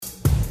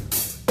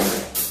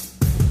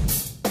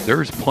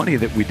there's plenty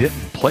that we didn't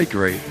play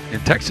great.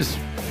 And Texas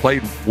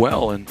played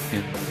well in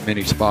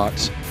many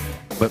spots.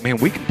 But, man,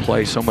 we can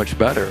play so much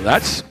better.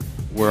 That's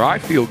where I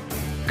feel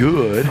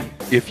good,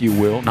 if you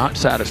will, not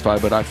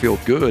satisfied, but I feel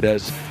good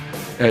as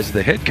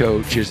the head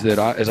coach, is that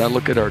as I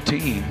look at our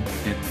team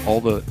and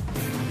all the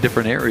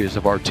different areas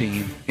of our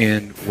team,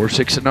 and we're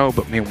 6-0,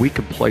 but, man, we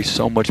can play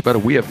so much better.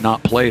 We have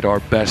not played our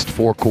best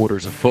 4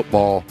 quarters of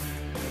football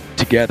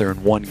together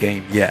in one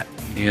game yet,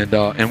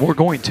 and we're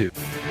going to.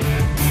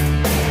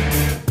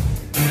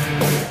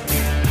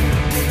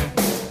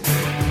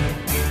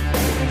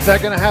 Is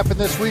that going to happen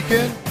this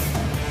weekend?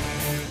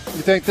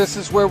 You think this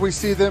is where we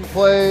see them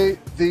play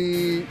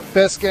the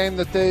best game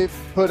that they've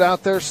put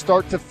out there,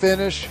 start to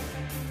finish,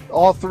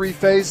 all 3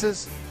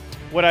 phases?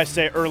 What I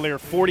say earlier,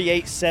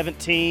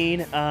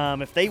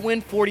 48-17. If they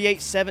win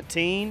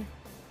 48-17,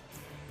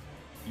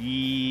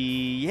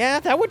 yeah,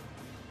 that would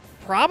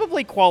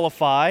probably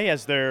qualify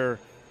as their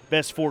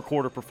best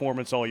 4-quarter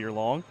performance all year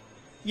long.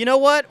 You know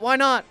what? Why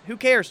not? Who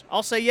cares?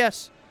 I'll say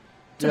yes.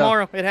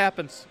 Tomorrow it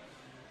happens.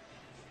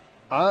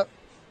 I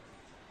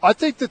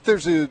think that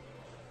there's I mean,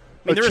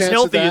 they're as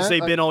healthy as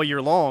they've been all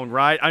year long,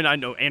 right? I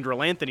know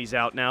Andrew Anthony's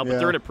out now, but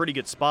they're in a pretty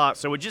good spot.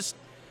 So it just,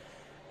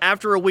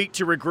 after a week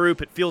to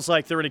regroup, it feels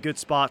like they're in a good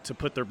spot to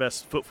put their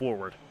best foot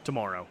forward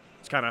tomorrow.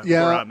 It's kind of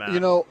where I'm at. You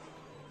know,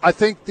 I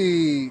think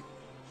the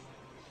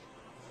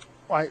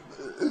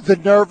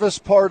nervous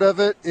part of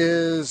it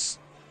is,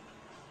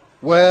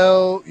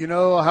 well, you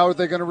know, how are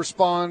they going to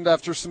respond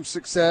after some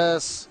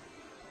success?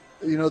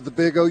 You know, the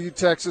big OU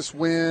Texas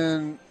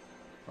win.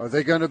 Are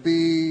they going to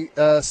be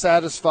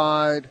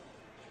satisfied?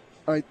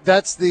 All right,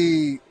 that's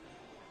the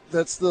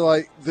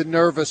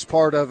nervous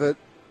part of it.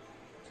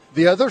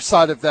 The other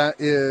side of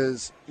that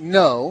is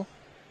no,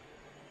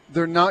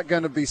 they're not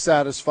going to be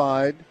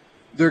satisfied.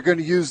 They're going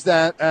to use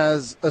that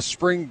as a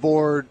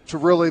springboard to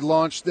really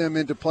launch them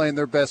into playing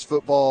their best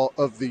football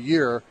of the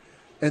year,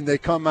 and they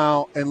come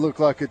out and look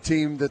like a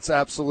team that's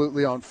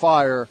absolutely on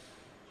fire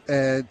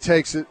and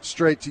takes it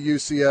straight to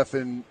UCF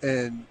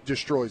and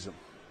destroys them.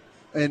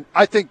 And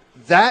I think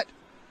that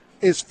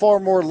is far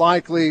more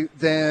likely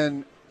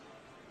than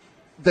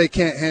they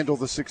can't handle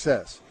the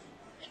success.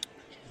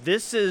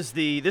 This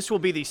will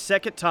be the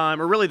second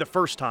time, or really the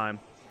first time,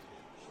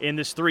 in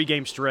this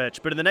 3-game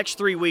stretch. But in the next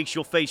 3 weeks,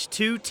 you'll face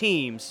 2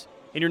 teams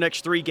in your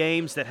next 3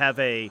 games that have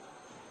a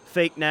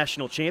fake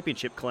national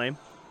championship claim.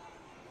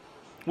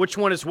 Which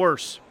one is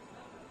worse?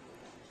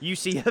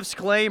 UCF's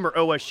claim or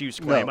OSU's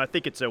claim? No. I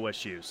think it's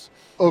OSU's.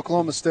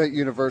 Oklahoma State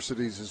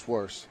University's is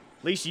worse.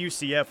 At least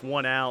UCF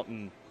won out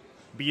and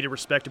beat a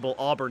respectable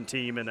Auburn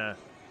team in a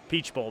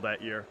Peach Bowl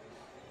that year.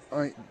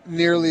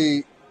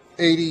 Nearly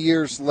 80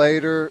 years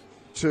later,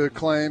 to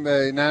claim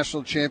a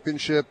national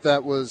championship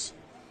that was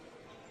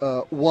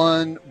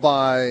won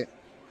by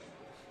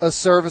a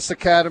service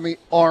academy,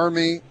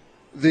 Army,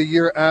 the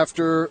year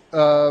after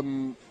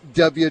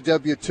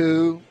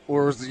WW2,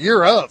 or was the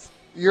year of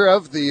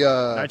the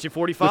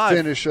 1945, the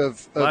finish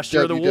of last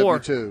year of the war.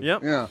 WW2.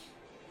 Yep. Yeah,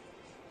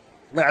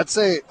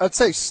 I'd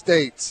say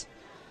State's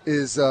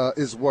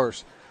is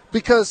worse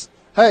because,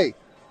 hey,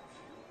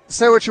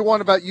 say what you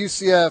want about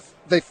UCF,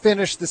 they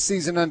finished the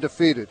season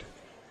undefeated,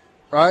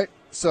 right?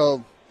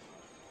 So,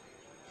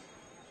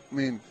 I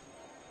mean,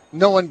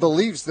 no one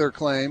believes their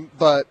claim,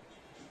 but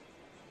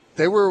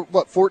they were,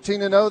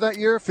 14-0 that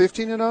year,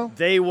 15-0?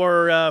 They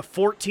were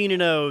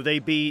 14-0. They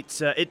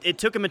beat it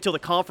took them until the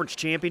conference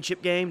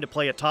championship game to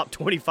play a top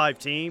 25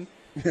 team.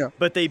 Yeah.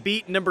 But they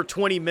beat number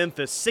 20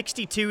 Memphis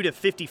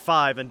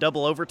 62-55 in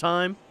double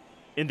overtime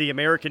in the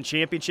American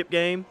championship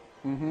game.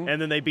 Mm-hmm.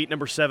 And then they beat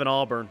number 7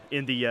 Auburn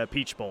in the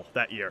Peach Bowl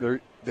that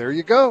year. There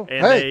you go.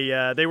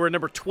 And they were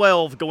number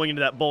 12 going into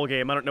that bowl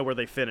game. I don't know where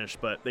they finished,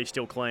 but they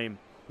still claim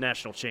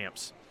national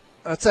champs.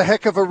 That's a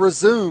heck of a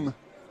resume.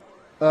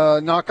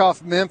 Knock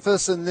off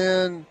Memphis and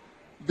then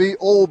beat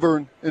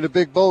Auburn in a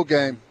big bowl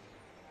game.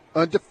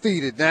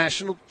 Undefeated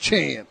national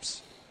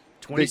champs.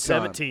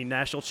 2017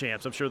 national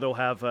champs. I'm sure they'll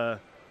have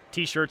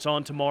T-shirts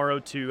on tomorrow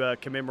to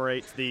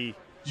commemorate the.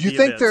 You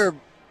think they're?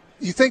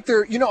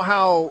 You know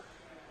how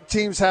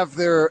teams have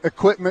their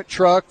equipment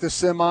truck, the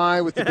semi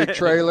with the big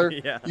trailer.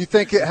 Yeah. You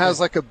think it has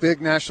like a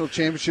big national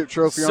championship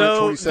trophy on it?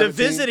 2017? So the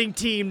visiting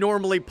team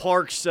normally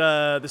parks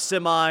the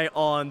semi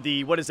on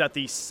the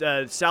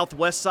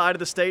southwest side of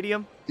the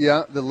stadium.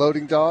 Yeah, the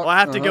loading dock. Well, I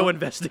have to go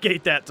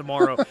investigate that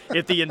tomorrow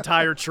if the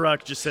entire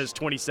truck just says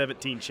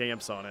 2017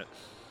 champs on it.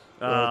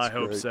 I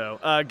hope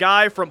so. A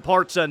guy from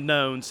Parts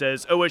Unknown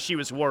says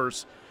OSU is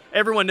worse.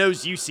 Everyone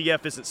knows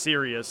UCF isn't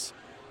serious.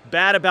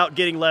 Bad about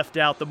getting left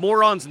out. The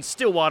morons in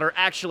Stillwater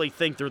actually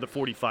think they're the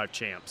 45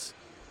 champs.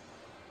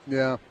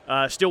 Yeah.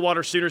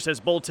 Stillwater Sooner says,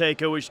 bold take,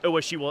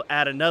 OSU will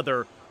add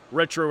another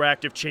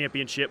retroactive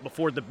championship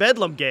before the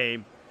Bedlam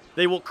game.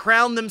 They will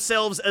crown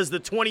themselves as the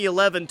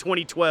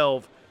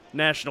 2011-2012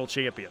 national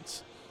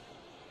champions.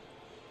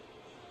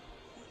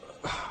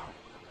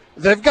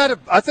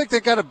 I think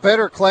they've got a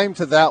better claim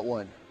to that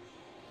one.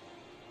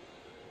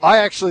 I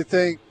actually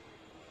think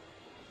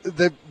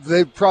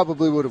they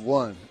probably would have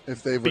won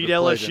if they would beat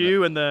have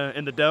LSU in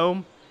the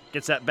dome.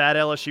 Gets that bad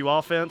LSU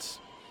offense.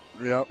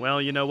 Yep.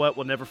 Well, you know what?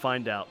 We'll never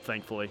find out,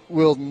 thankfully.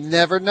 We'll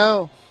never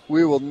know.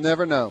 We will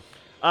never know.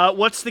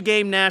 What's the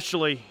game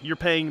nationally you're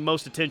paying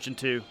most attention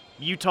to?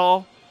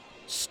 Utah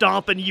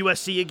stomping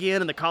USC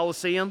again in the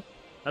Coliseum?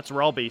 That's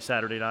where I'll be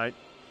Saturday night,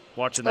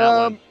 watching that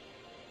one.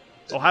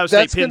 Ohio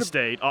State, Penn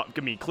State.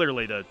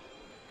 Clearly the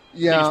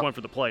biggest one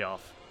for the playoff.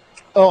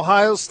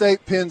 Ohio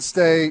State, Penn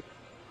State.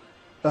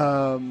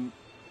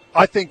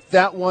 I think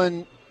that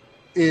one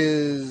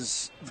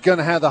is going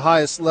to have the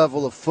highest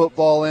level of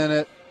football in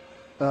it.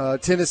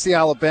 Tennessee,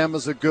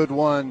 Alabama's a good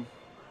one.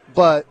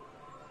 But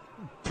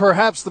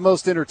perhaps the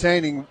most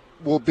entertaining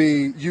will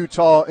be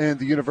Utah and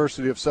the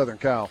University of Southern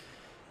Cal.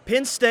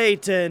 Penn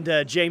State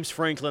and James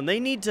Franklin, they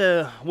need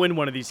to win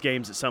one of these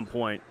games at some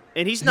point.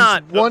 And he's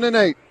not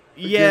 1-8.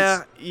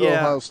 Yeah.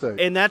 Ohio State.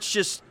 And that's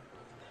just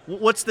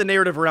what's the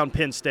narrative around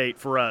Penn State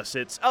for us?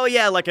 It's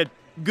like a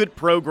good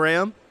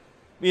program,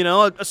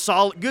 a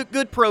solid,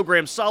 good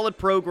program, solid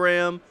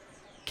program.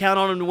 Count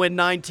on them to win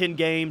 9-10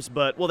 games,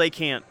 but they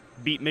can't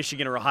beat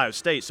Michigan or Ohio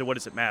State. So what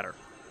does it matter?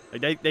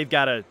 They've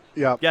got to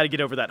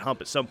get over that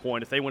hump at some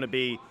point if they want to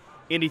be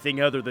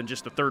anything other than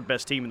just the third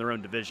best team in their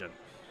own division.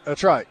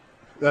 That's right.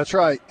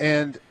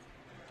 And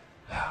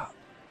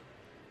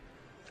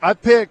I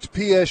picked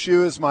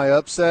PSU as my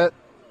upset.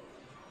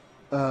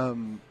 I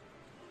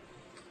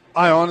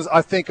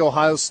think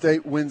Ohio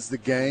State wins the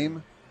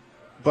game,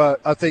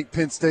 but I think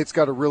Penn State's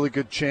got a really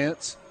good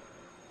chance.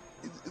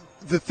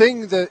 The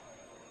thing that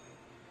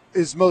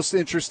is most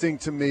interesting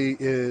to me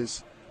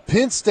is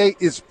Penn State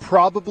is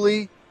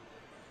probably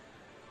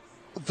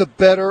the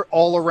better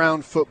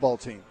all-around football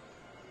team.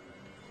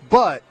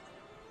 But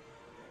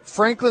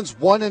Franklin's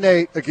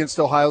 1-8 against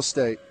Ohio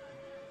State.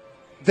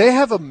 They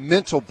have a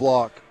mental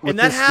block with and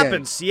that this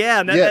happens, game. yeah.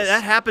 And Yes.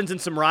 that happens in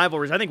some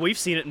rivalries. I think we've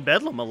seen it in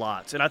Bedlam a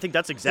lot, and I think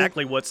that's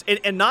exactly what's –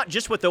 and not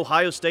just with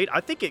Ohio State.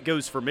 I think it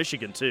goes for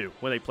Michigan, too,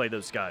 when they play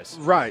those guys.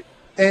 Right.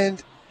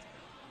 And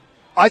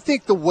I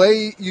think the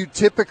way you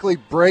typically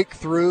break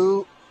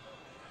through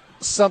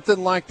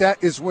something like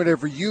that is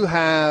whenever you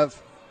have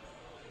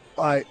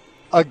a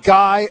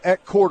guy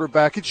at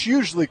quarterback. It's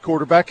usually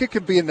quarterback. It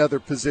could be another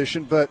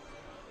position, but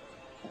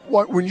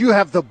when you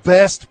have the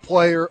best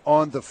player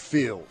on the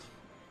field,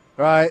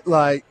 right,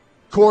 like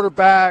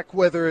quarterback,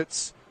 whether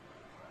it's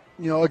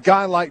a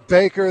guy like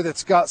Baker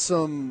that's got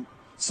some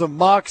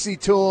moxie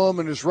to him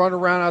and is running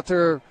around out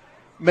there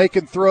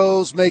making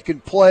throws,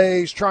 making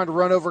plays, trying to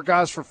run over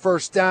guys for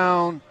first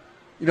down,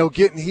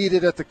 getting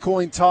heated at the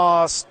coin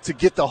toss to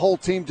get the whole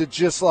team to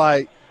just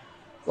like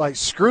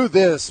screw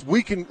this.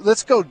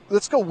 Let's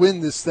go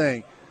win this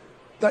thing.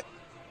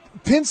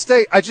 Penn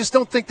State, I just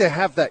don't think they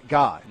have that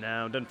guy.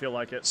 No, doesn't feel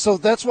like it. So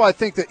that's why I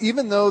think that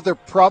even though they're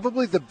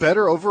probably the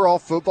better overall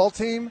football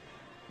team,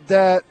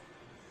 that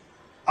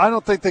I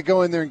don't think they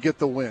go in there and get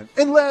the win.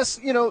 Unless,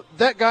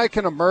 that guy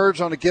can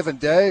emerge on a given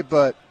day,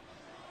 but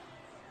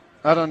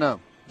I don't know.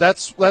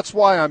 That's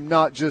why I'm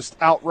not just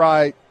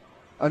outright.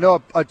 I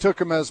know I took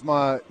him as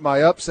my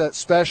upset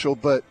special,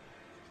 but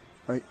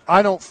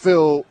I don't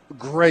feel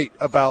great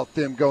about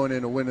them going in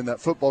and winning that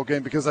football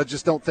game because I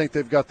just don't think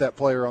they've got that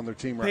player on their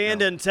team right now.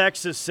 Panda in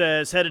Texas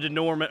says headed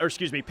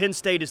to Penn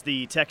State is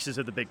the Texas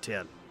of the Big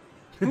Ten,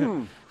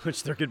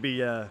 which there could be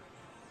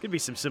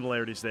some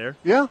similarities there.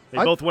 Yeah, they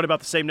both won about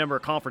the same number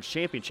of conference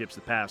championships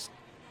the past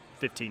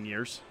 15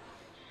 years.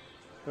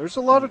 There's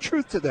a lot of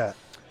truth to that.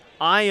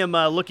 I am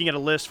looking at a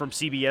list from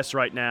CBS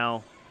right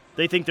now.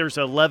 They think there's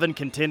 11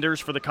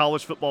 contenders for the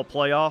college football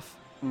playoff.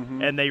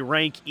 Mm-hmm. And they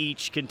rank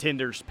each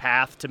contender's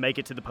path to make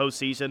it to the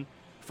postseason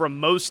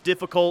from most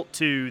difficult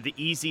to the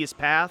easiest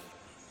path.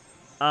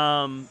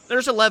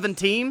 There's 11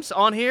 teams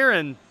on here,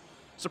 and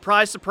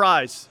surprise,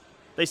 surprise,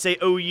 they say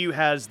OU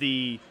has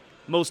the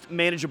most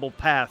manageable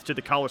path to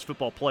the college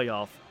football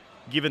playoff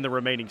given the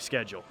remaining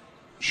schedule.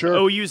 Sure.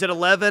 OU's at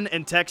 11,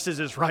 and Texas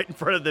is right in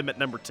front of them at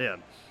number 10.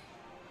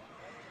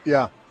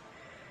 Yeah.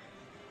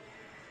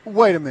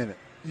 Wait a minute.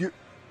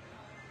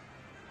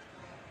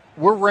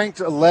 We're ranked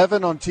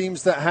 11 on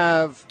teams that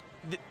have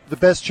the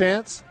best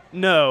chance?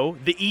 No,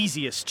 the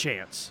easiest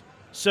chance.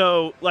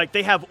 So,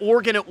 they have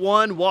Oregon at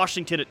 1,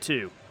 Washington at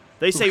 2.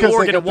 They say because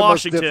Oregon and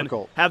Washington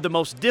have the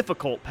most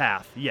difficult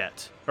path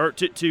yet, or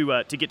to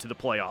get to the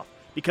playoff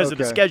because of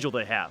the schedule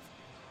they have.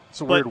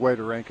 It's a weird way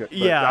to rank it.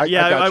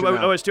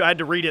 I had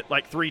to read it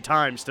 3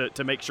 times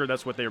to make sure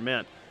that's what they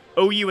meant.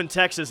 OU and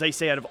Texas, they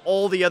say out of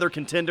all the other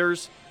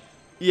contenders,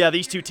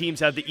 these two teams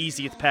have the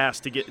easiest path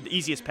to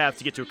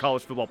get to a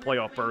college football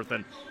playoff berth,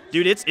 and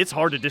dude, it's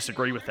hard to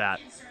disagree with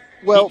that.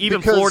 Well,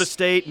 even Florida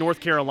State,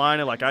 North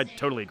Carolina, I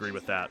totally agree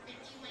with that.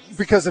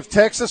 Because if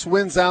Texas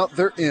wins out,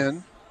 they're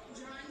in,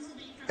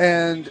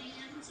 and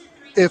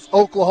if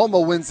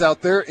Oklahoma wins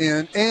out, they're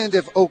in, and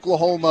if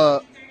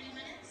Oklahoma,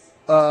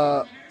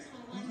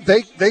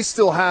 they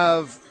still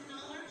have,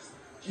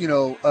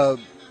 an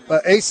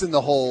ace in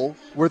the hole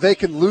where they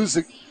can lose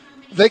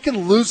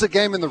a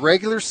game in the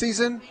regular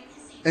season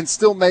and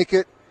still make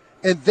it,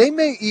 And they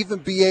may even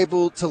be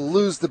able to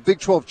lose the Big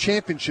 12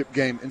 championship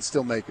game and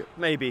still make it.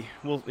 Maybe.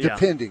 Well, yeah,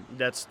 depending.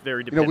 That's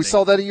very depending. We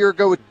saw that a year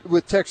ago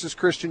with Texas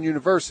Christian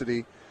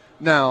University.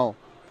 Now,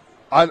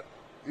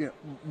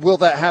 will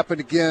that happen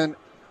again?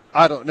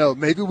 I don't know.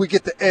 Maybe we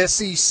get the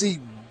SEC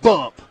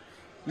bump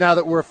now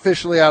that we're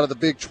officially out of the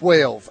Big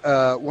 12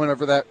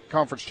 whenever that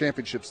conference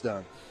championship's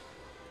done.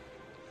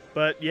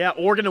 But, yeah,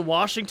 Oregon and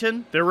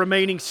Washington, their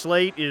remaining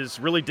slate is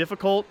really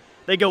difficult.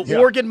 They go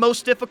Oregon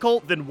most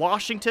difficult, then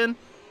Washington,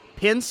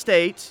 Penn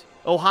State,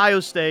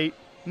 Ohio State,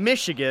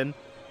 Michigan,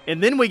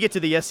 and then we get to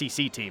the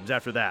SEC teams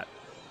after that.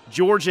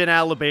 Georgia and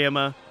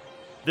Alabama,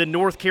 then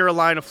North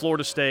Carolina,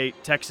 Florida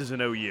State, Texas,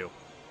 and OU.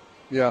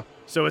 Yeah.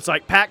 So it's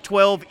like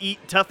Pac-12,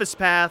 toughest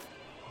path,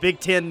 Big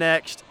Ten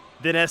next,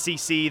 then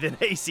SEC, then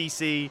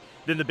ACC,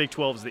 then the Big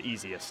 12 is the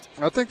easiest.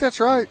 I think that's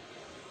right.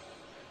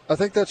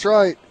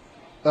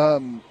 I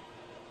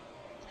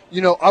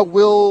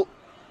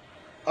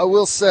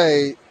will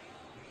say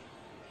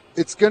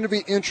it's going to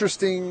be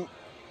interesting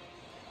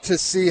to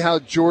see how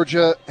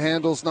Georgia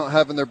handles not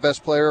having their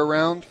best player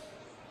around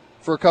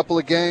for a couple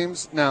of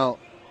games. Now,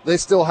 they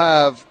still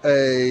have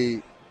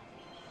an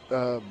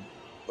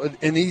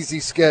easy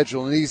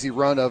schedule, an easy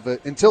run of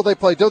it until they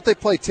play. Don't they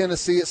play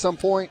Tennessee at some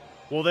point?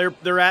 Well,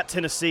 they're at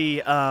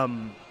Tennessee.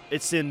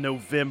 It's in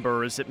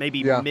November. Is it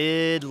maybe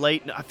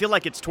late? I feel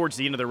like it's towards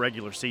the end of the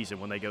regular season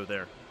when they go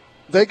there.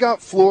 They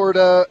got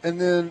Florida and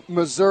then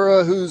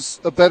Missouri, who's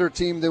a better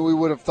team than we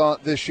would have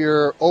thought this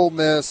year, Ole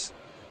Miss,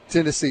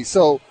 Tennessee.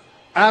 So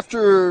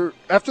after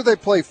they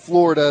play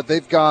Florida,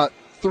 they've got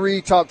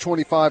 3 top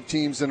 25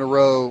 teams in a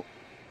row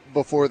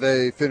before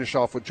they finish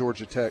off with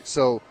Georgia Tech.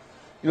 So,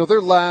 their 3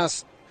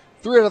 out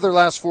of their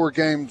last 4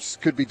 games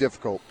could be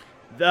difficult.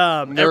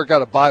 Never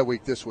got a bye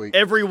week this week.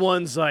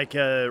 Everyone's like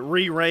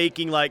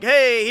re-ranking, like,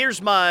 hey,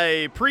 here's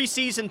my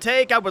preseason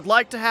take I would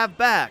like to have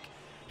back.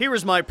 Here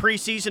is my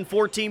preseason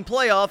 14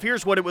 playoff.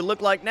 Here's what it would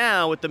look like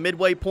now at the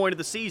midway point of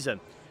the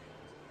season.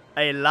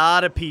 A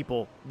lot of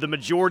people, the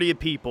majority of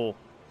people,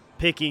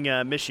 picking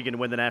Michigan to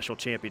win the national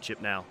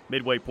championship now,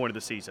 midway point of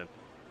the season.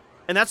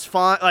 And that's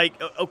fine.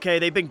 Like, okay,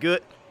 they've been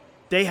good.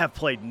 They have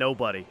played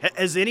nobody.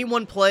 Has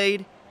anyone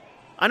played?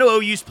 I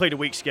know OU's played a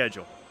weak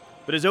schedule.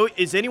 But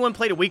has anyone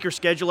played a weaker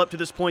schedule up to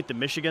this point than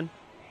Michigan?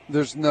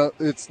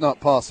 It's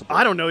not possible.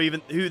 I don't know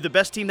even who the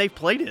best team they've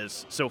played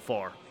is so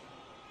far.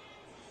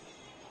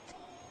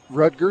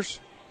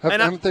 Rutgers?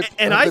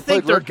 I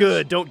think they're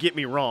good, don't get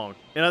me wrong.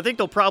 And I think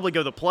they'll probably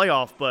go to the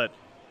playoff, but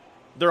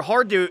they're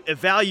hard to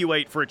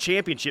evaluate for a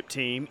championship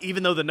team,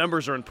 even though the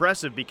numbers are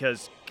impressive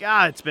because,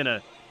 God, it's been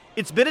a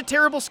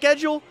terrible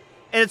schedule,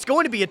 and it's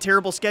going to be a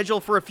terrible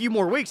schedule for a few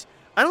more weeks.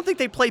 I don't think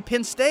they play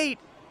Penn State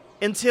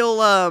until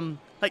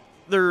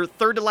their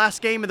third to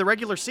last game of the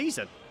regular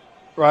season.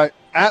 Right.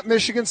 At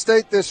Michigan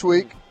State this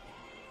week,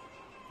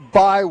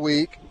 bye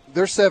week.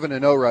 They're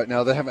 7-0 right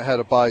now. They haven't had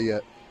a bye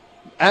yet.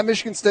 At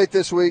Michigan State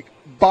this week,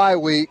 bye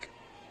week.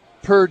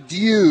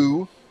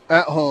 Purdue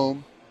at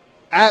home.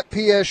 At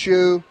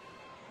PSU.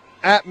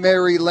 At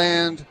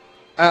Maryland.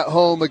 At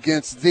home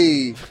against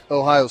the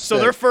Ohio State. So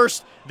their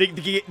first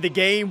the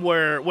game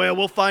where,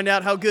 we'll find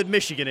out how good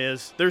Michigan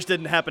is. Theirs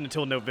didn't happen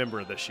until November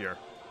of this year.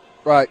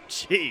 Right.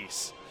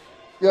 Jeez.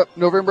 Yep,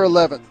 November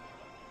 11th.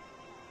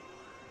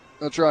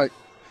 That's right.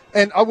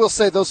 And I will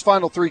say those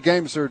final 3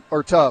 games are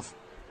tough.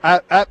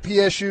 At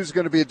PSU is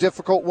going to be a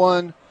difficult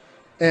one,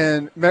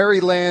 and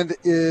Maryland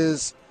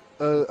is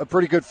a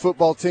pretty good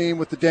football team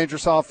with the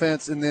dangerous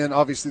offense, and then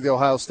obviously the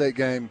Ohio State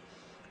game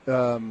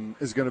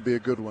is going to be a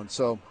good one.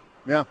 So,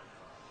 yeah,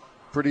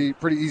 pretty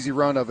easy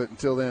run of it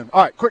until then.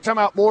 All right, quick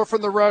timeout. More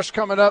from The Rush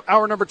coming up.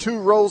 Hour number 2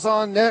 rolls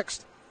on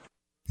next.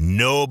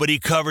 Nobody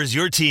covers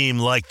your team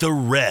like The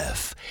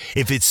Ref.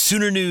 If it's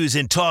Sooner news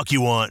and talk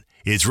you want,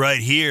 it's right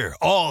here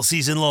all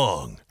season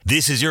long.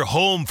 This is your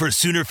home for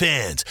Sooner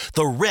fans.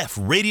 The Ref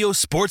Radio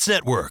Sports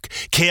Network,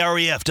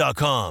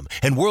 KREF.com,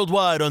 and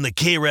worldwide on the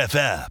KREF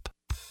app.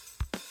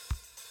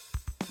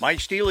 Mike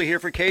Steele here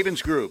for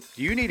Cavens Group.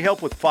 Do you need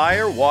help with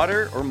fire,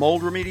 water, or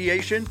mold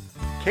remediation?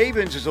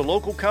 Cavens is a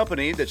local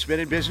company that's been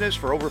in business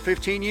for over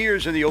 15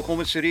 years in the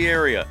Oklahoma City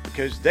area.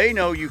 Because they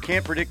know you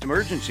can't predict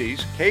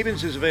emergencies,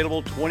 Cavens is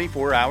available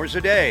 24 hours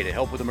a day to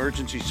help with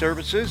emergency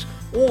services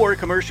or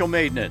commercial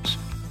maintenance.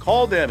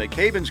 Call them at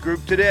Cavens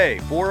Group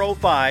today,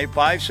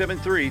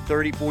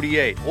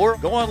 405-573-3048, or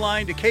go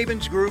online to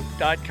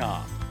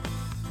cavensgroup.com.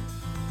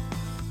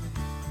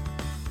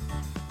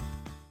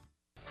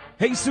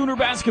 Hey, Sooner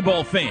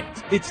basketball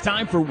fans, it's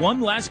time for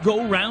one last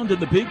go-round in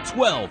the Big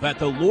 12 at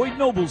the Lloyd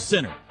Nobles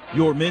Center.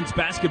 Your men's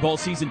basketball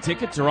season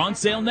tickets are on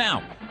sale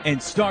now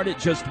and start at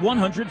just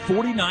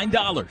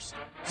 $149.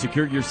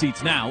 Secure your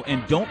seats now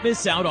and don't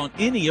miss out on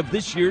any of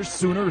this year's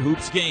Sooner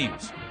Hoops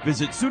games.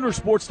 Visit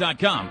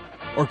Soonersports.com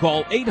or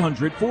call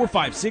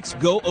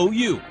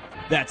 800-456-GO-OU.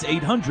 That's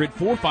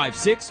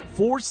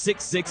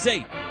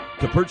 800-456-4668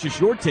 to purchase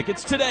your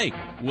tickets today.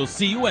 We'll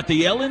see you at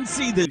the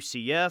LNC this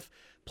UCF.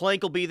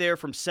 Plank will be there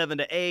from 7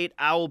 to 8.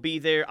 I'll be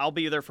there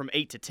from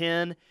 8 to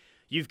 10.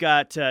 You've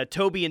got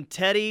Toby and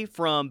Teddy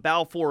from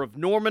Balfour of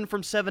Norman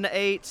from 7 to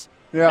 8.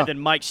 Yeah. And then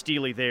Mike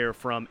Steely there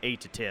from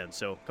 8 to 10.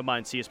 So come by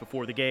and see us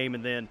before the game.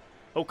 And then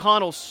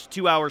O'Connell's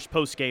 2 hours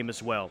post-game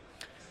as well.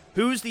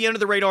 Who's the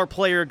under-the-radar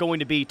player going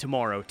to be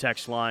tomorrow,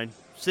 text line?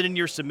 Send in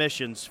your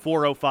submissions,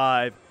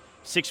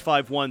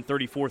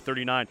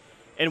 405-651-3439.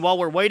 And while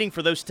we're waiting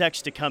for those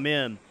texts to come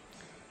in,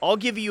 I'll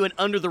give you an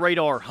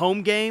under-the-radar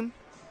home game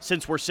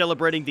since we're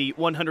celebrating the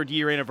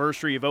 100-year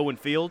anniversary of Owen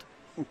Field.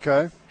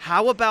 Okay.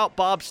 How about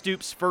Bob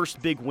Stoops' first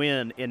big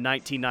win in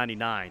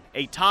 1999?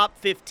 A top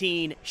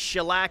 15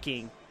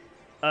 shellacking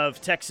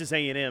of Texas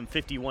A&M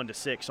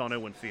 51-6 on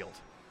Owen Field.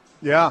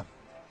 Yeah.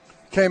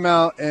 Came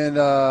out and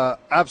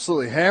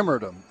absolutely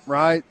hammered them,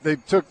 right? They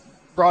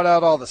brought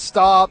out all the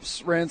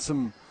stops, I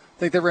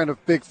think they ran a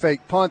big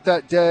fake punt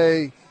that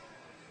day.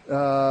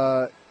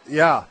 That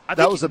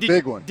was a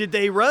big one. Did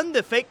they run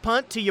the fake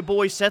punt to your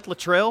boy Seth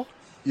Luttrell?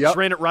 Yep. Just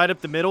ran it right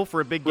up the middle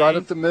for a big game? Right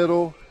up the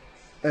middle.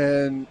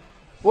 And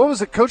what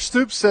was it? Coach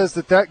Stoops says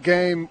that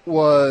game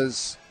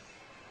was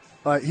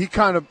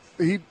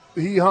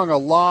he hung a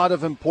lot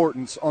of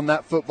importance on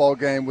that football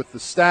game with the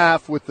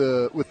staff, with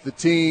the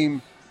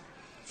team.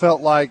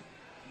 Felt like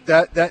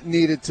that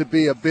needed to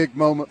be a big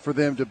moment for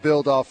them to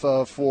build off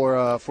of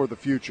for the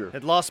future.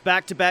 Had lost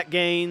back-to-back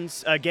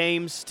games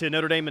to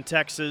Notre Dame and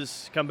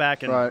Texas. Come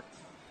back and right.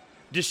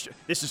 This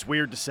is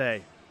weird to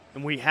say,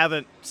 and we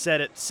haven't said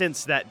it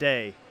since that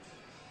day.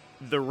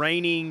 The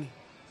reigning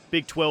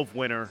Big 12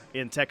 winner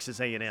in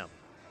Texas A&M.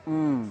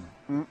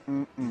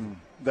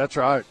 That's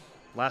right.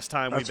 Last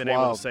time That's we've been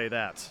wild. able to say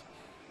that.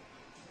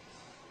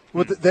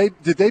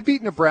 Did they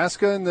beat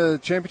Nebraska in the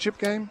championship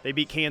game? They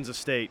beat Kansas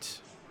State.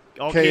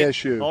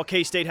 KSU. All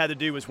K-State had to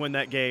do was win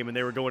that game, and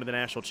they were going to the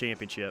national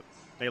championship.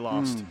 They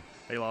lost.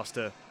 They lost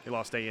to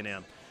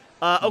A&M.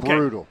 Okay.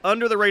 Brutal.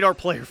 Under the radar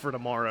player for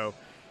tomorrow.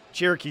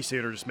 Cherokee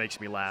Sooner just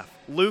makes me laugh.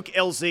 Luke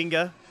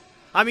Elzinga.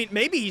 I mean,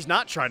 maybe he's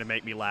not trying to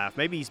make me laugh.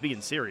 Maybe he's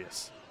being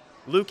serious.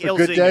 Luke A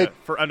good day Elzinga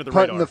for under the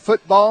putting radar. the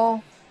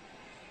football.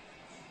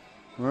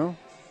 Well,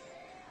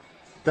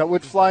 that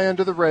would fly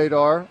under the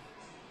radar,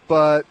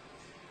 but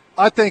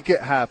I think it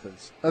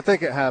happens.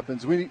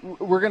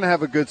 We're going to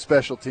have a good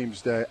special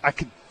teams day. I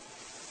could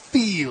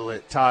feel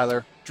it,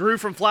 Tyler. Drew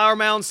from Flower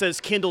Mound says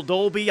Kendall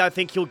Dolby. I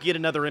think he'll get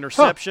another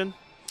interception.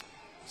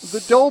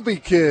 The Dolby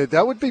kid,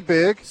 that would be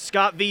big.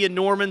 Scott Villa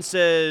Norman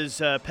says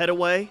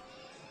Petaway.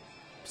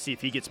 See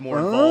if he gets more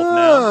involved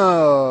now.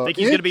 Oh, Think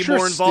he's going to be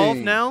more involved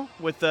interesting. now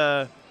with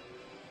the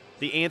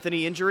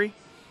Anthony injury?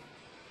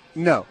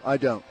 No, I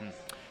don't.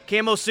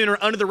 Camo Sooner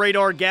under the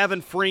radar.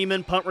 Gavin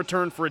Freeman, punt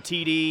return for a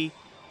TD.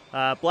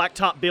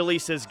 Blacktop Billy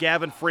says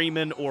Gavin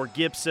Freeman or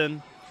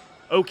Gibson.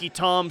 Okie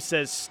Tom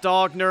says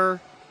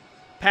Stogner.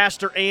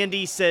 Pastor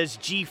Andy says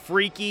G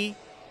Freaky.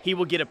 He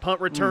will get a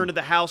punt return to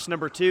the house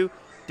number 2.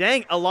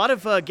 Dang, a lot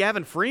of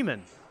Gavin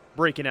Freeman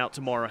breaking out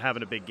tomorrow,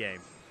 having a big game.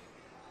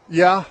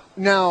 Yeah.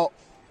 Now,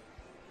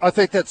 I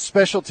think that's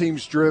special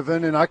teams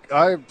driven, and I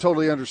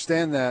totally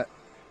understand that.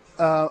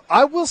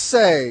 I will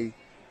say,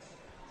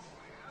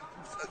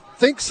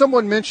 think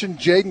someone mentioned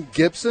Jaden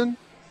Gibson.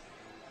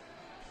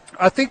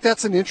 I think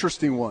that's an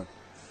interesting one.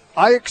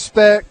 I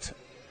expect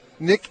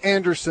Nick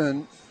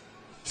Anderson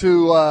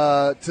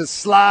to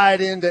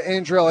slide into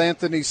Andrell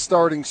Anthony's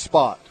starting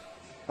spot.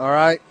 All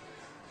right,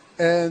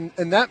 and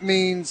that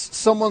means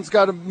someone's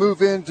got to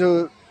move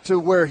into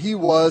where he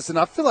was, and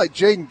I feel like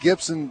Jaden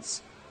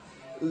Gibson's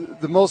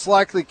the most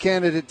likely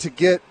candidate to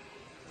get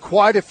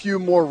quite a few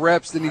more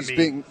reps than he's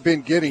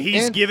been getting.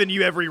 He's given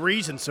you every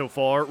reason so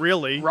far,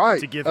 really, right.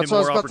 to give That's him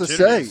what more I was about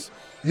opportunities. to say.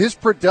 His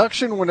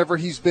production, whenever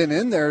he's been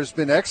in there, has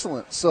been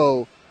excellent.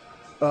 So,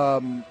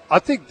 I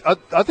think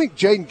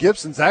Jaden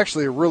Gibson's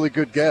actually a really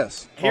good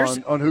guess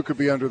on who could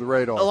be under the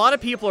radar. A lot of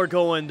people are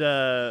going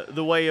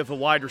the way of a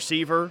wide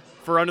receiver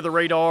for under the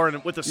radar,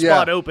 and with the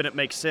spot open, it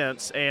makes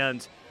sense.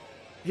 And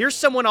here's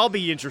someone I'll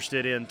be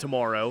interested in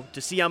tomorrow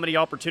to see how many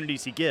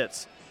opportunities he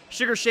gets.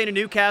 Sugar Shane in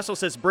Newcastle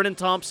says Brennan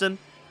Thompson,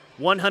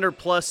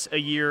 100-plus a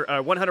year,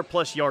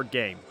 100-plus yard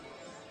game.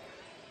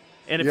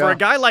 And for a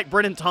guy like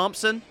Brennan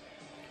Thompson,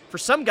 for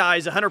some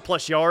guys,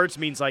 100-plus yards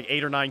means like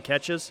 8 or 9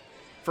 catches.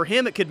 For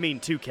him, it could mean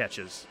 2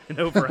 catches and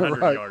over 100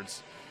 Right.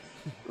 yards.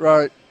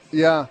 Right,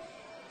 yeah.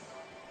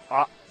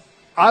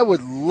 I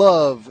would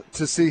love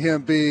to see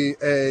him be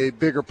a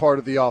bigger part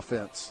of the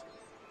offense,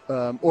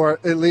 or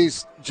at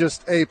least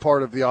just a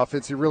part of the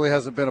offense. He really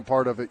hasn't been a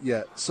part of it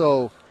yet.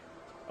 So,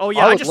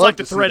 I just like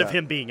the to see threat of that.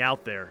 him being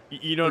out there.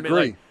 You know what I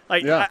Agree. mean?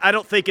 Like Yeah. I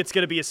don't think it's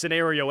going to be a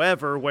scenario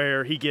ever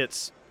where he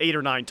gets 8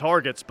 or 9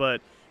 targets,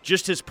 but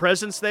just his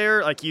presence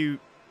there,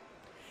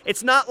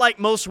 it's not like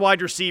most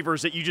wide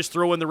receivers that you just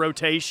throw in the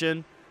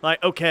rotation.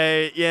 Like,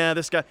 okay, yeah,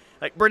 this guy,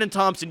 like Brennan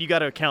Thompson, you got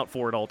to account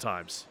for at all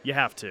times. You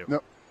have to.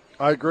 No,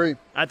 I agree.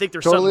 I think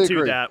there's Totally something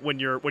to agree. that when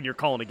you're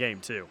calling a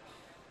game too.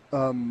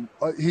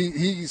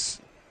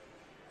 He's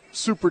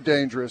super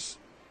dangerous,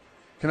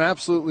 can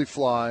absolutely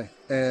fly,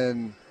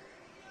 and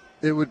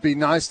it would be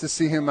nice to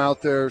see him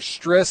out there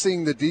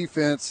stressing the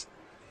defense,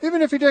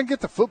 even if he doesn't get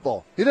the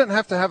football. He doesn't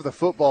have to have the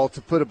football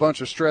to put a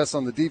bunch of stress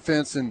on the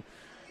defense and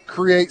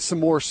create some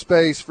more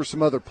space for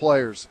some other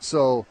players.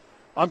 So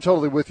I'm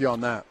totally with you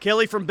on that.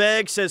 Kelly from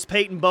Begg says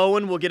Peyton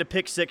Bowen will get a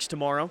pick six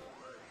tomorrow.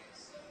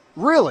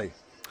 Really?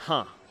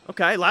 Huh.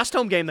 Okay, last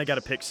home game they got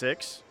a pick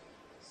six.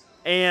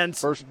 And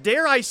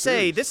dare I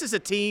say, this is a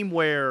team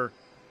where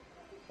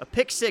a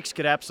pick six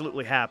could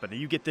absolutely happen.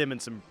 You get them in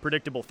some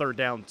predictable third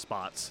down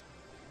spots.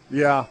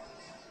 Yeah.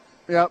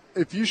 Yeah,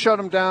 if you shut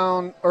them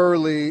down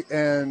early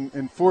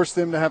and force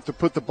them to have to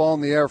put the ball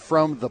in the air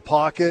from the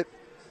pocket,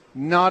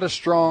 not a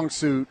strong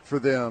suit for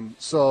them.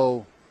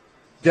 So,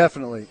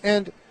 definitely.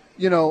 And,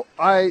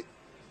 it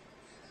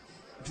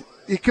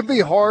can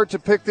be hard to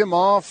pick them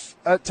off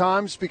at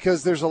times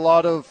because there's a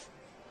lot of,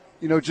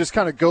 just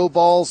kind of go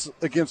balls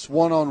against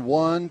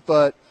one-on-one.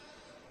 But,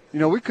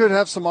 we could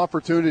have some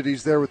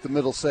opportunities there with the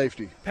middle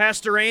safety.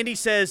 Pastor Andy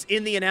says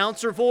in the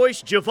announcer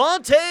voice,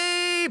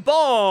 Javonte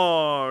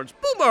Barnes,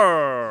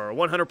 boomer,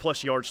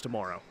 100-plus yards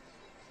tomorrow.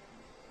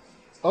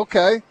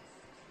 Okay.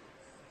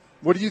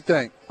 What do you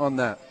think on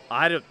that?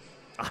 I'm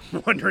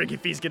wondering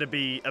if he's going to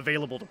be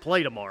available to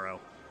play tomorrow.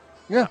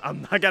 Yeah.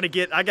 I got to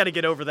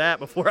get over that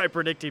before I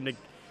predict him to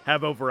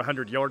have over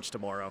 100 yards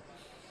tomorrow.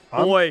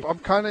 Boy, I'm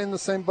kind of in the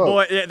same boat.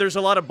 Boy, there's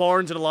a lot of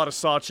Barnes and a lot of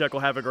Sawchuk will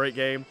have a great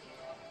game.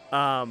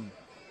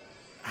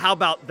 How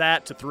about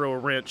that to throw a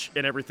wrench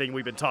in everything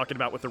we've been talking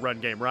about with the run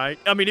game, right?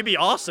 I mean, it'd be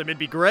awesome. It'd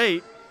be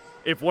great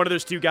if one of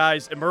those two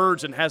guys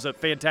emerge and has a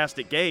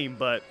fantastic game,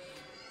 but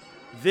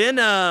then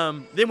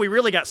we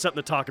really got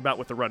something to talk about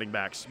with the running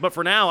backs. But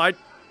for now, I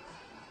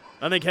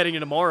think heading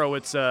into tomorrow,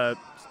 it's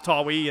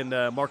Tawi and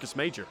Marcus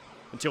Major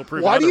until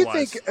proven otherwise. Why do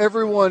you think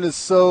everyone is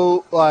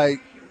so,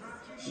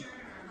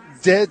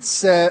 dead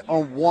set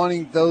on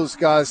wanting those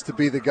guys to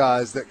be the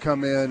guys that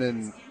come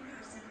in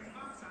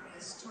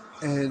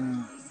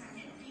and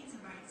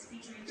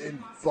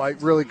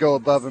really go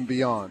above and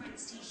beyond?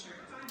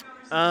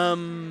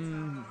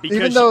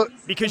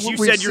 Because you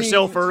said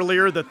yourself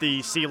earlier that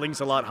the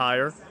ceiling's a lot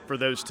higher for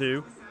those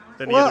two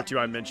than the other two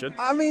I mentioned.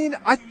 I mean,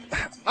 I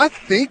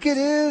think it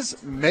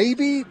is,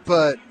 maybe,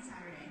 but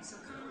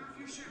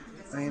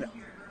I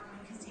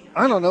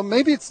don't know.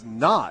 Maybe it's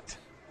not.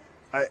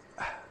 I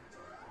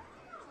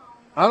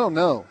don't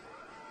know.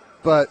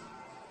 But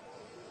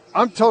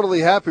I'm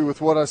totally happy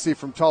with what I see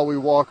from Tawi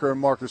Walker and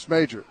Marcus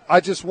Major. I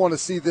just want to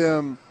see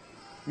them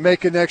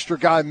make an extra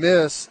guy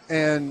miss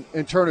and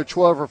turn a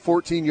 12 or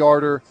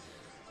 14-yarder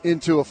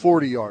into a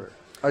 40-yarder.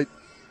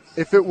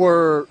 If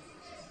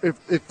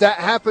that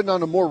happened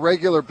on a more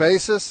regular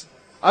basis,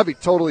 I'd be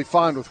totally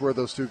fine with where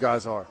those two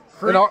guys are.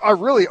 And I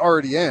really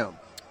already am.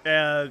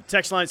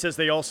 Text line says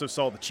they also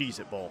saw the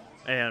Cheez-It Bowl,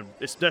 and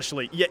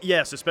especially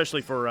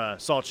for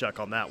Sawchuk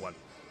on that one.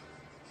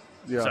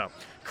 Yeah. So,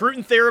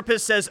 Cruton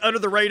Therapist says under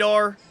the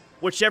radar,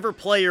 whichever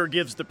player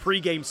gives the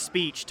pregame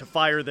speech to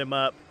fire them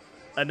up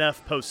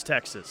enough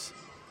post-Texas.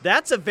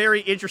 That's a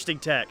very interesting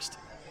text.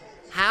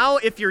 How,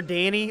 if you're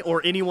Danny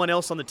or anyone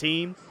else on the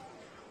team,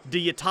 do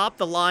you top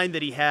the line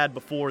that he had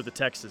before the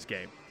Texas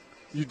game?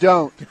 You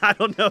don't. I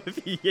don't know if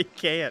you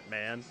can't,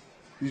 man.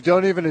 You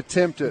don't even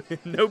attempt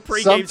it. No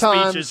pregame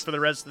speeches for the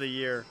rest of the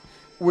year.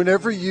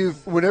 Whenever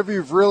you've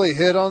really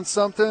hit on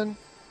something,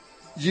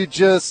 you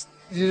just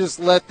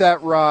let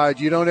that ride.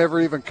 You don't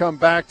ever even come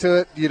back to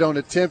it. You don't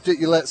attempt it.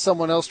 You let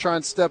someone else try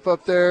and step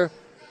up there.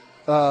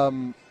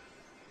 Don't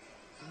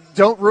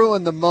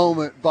ruin the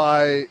moment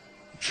by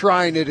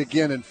trying it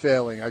again and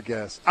failing, I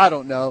guess. I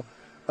don't know.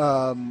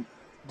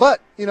 But,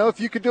 if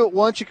you could do it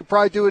once, you could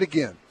probably do it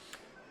again.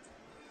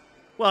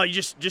 Well, you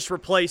just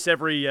replace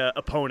every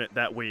opponent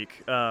that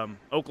week.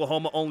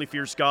 Oklahoma only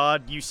fears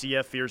God.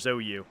 UCF fears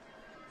OU.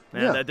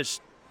 Man, that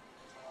just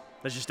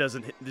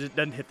doesn't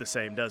hit the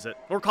same, does it?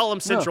 Or call them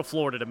Central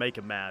Florida to make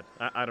them mad.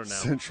 I don't know.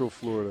 Central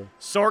Florida.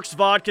 Sark's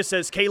Vodka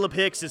says Caleb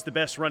Hicks is the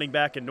best running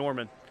back in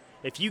Norman.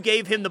 If you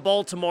gave him the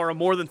ball tomorrow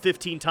more than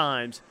 15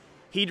 times,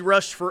 he'd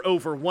rush for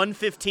over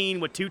 115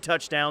 with 2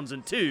 touchdowns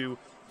and 2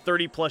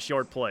 30-plus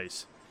yard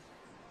plays.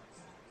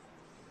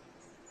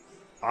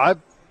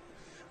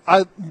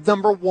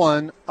 Number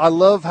one, I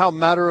love how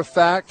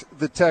matter-of-fact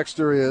the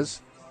texter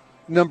is.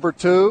 Number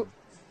two,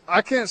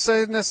 I can't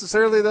say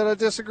necessarily that I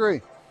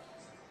disagree.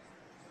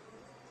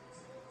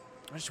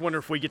 I just wonder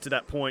if we get to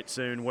that point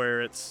soon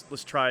where it's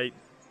let's try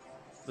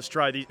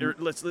these, or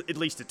let's at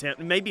least attempt.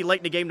 Maybe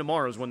late in the game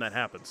tomorrow is when that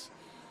happens.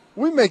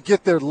 We may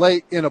get there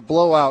late in a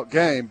blowout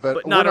game,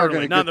 but not we're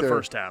early, not in the there.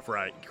 first half,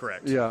 right?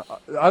 Correct. Yeah,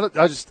 I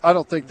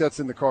don't think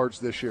that's in the cards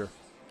this year.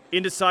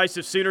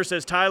 Indecisive Sooner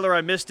says, Tyler, I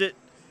missed it.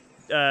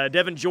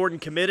 Devin Jordan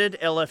committed,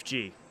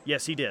 LFG.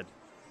 Yes, he did.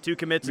 2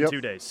 commits in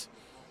 2 days.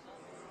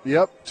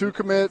 Yep, 2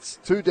 commits,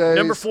 2 days.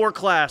 Number 4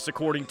 class,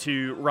 according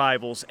to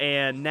Rivals.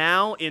 And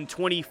now in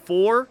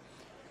 24,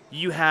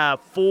 you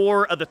have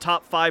 4 of the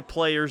top 5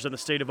 players in the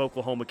state of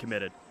Oklahoma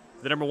committed.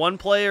 The number 1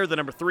 player, the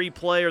number 3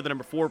 player, the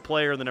number 4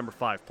 player, and the number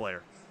 5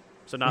 player.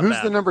 So not Who's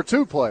bad. the number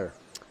 2 player?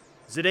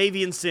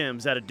 Zadavian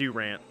Sims out of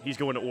Durant. He's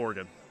going to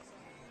Oregon.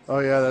 Oh,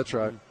 yeah, that's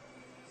right.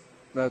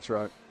 That's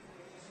right.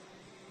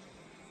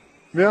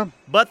 Yeah.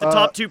 But the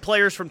top 2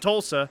 players from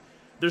Tulsa,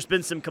 there's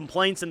been some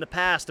complaints in the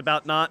past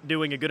about not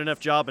doing a good enough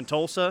job in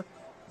Tulsa.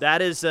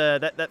 That is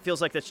that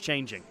feels like that's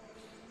changing.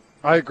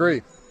 I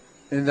agree.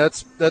 And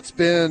that's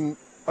been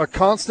a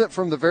constant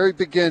from the very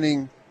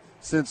beginning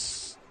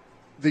since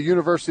the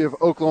University of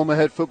Oklahoma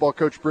head football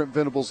coach Brent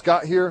Venables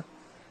got here.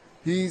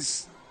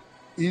 He's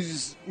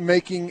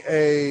making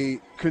a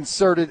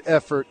concerted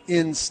effort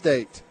in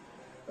state,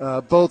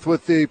 both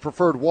with the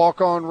preferred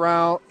walk-on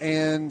route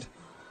and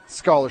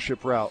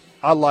scholarship route.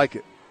 I like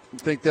it. I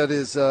think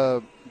that's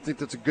a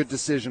good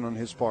decision on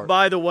his part.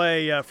 By the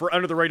way, for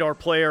under the radar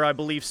player, I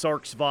believe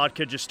Sark's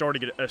Vodka just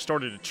started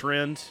a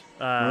trend.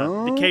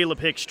 The Caleb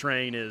Hicks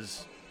train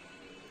it's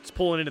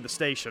pulling into the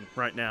station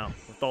right now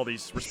with all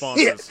these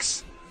responses.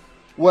 Hicks.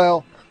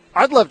 Well,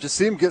 I'd love to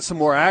see him get some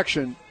more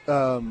action.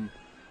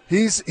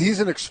 He's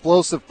an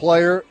explosive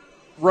player,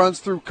 runs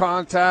through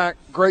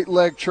contact, great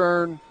leg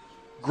churn,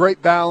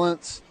 great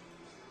balance.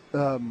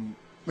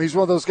 He's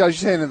one of those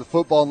guys you hand him the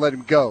football and let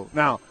him go.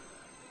 Now,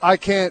 I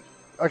can't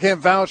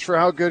vouch for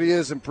how good he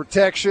is in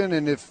protection,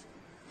 and if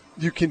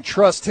you can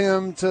trust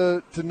him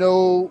to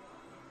know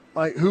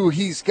like who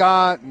he's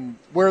got and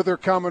where they're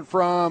coming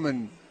from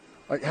and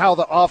like how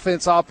the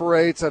offense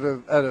operates at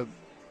a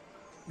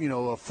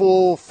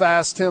full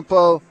fast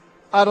tempo.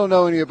 I don't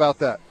know any about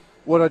that.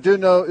 What I do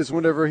know is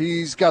whenever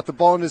he's got the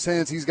ball in his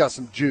hands, he's got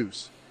some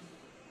juice.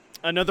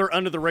 Another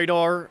under the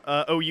radar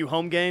OU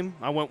home game.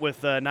 I went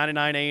with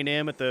 99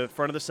 A&M at the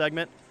front of the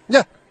segment.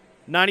 Yeah.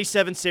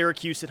 97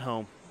 Syracuse at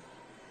home.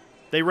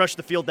 They rushed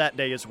the field that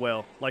day as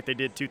well, like they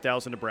did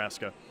 2000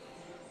 Nebraska.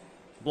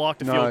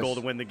 Blocked a field goal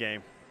to win the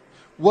game.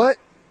 What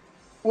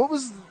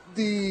was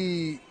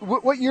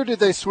what year did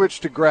they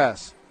switch to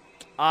grass?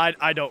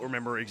 I don't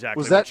remember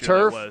exactly. Was that what year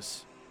turf? That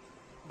was.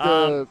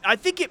 I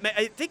think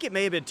it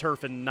may have been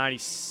turf in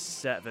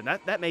 97.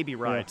 That may be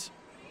right.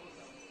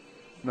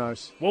 Yeah.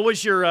 Nice. What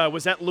was your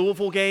was that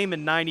Louisville game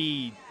in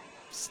 90?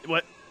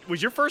 What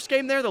was your first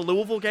game there? The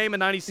Louisville game in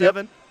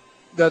 97? Yep.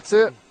 That's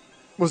it.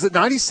 Was it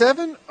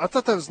 97? I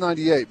thought that was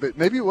 98, but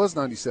maybe it was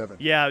 97.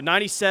 Yeah,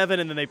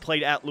 97, and then they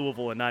played at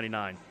Louisville in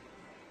 99.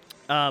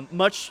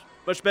 Much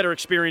better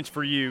experience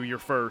for you, your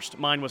first.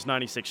 Mine was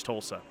 96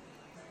 Tulsa,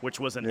 which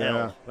was an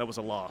L. That was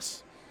a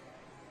loss.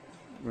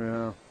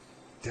 Yeah.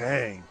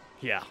 Dang.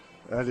 Yeah.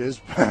 That is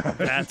bad.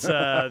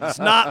 That's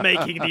not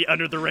making the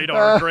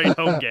under-the-radar great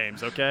home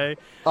games, okay?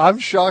 I'm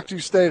shocked you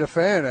stayed a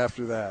fan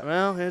after that.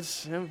 Well,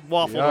 it's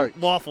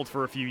waffled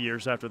for a few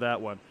years after that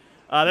one.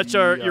 That's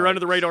your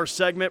under-the-radar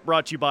segment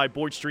brought to you by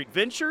Boyd Street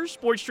Ventures.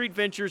 Boyd Street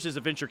Ventures is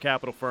a venture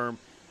capital firm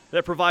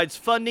that provides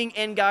funding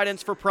and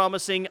guidance for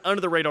promising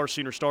under-the-radar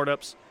Sooner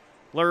startups.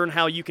 Learn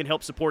how you can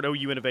help support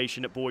OU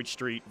innovation at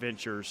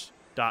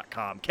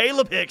BoydStreetVentures.com.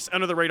 Caleb Hicks,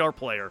 under-the-radar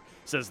player,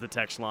 says the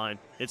text line.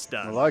 It's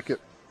done. I like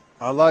it.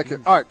 All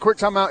right, quick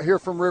time out here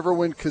from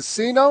Riverwind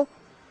Casino.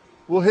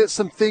 We'll hit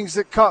some things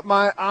that caught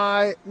my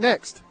eye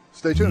next.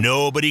 Stay tuned.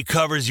 Nobody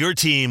covers your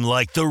team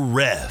like the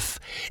Ref.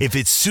 If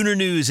it's Sooner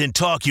news and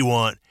talk you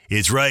want,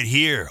 it's right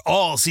here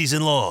all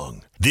season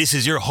long. This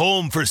is your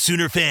home for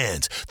Sooner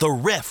fans, the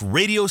Ref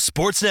Radio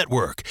Sports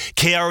Network,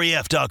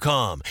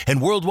 KREF.com,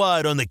 and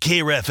worldwide on the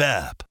KREF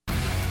app.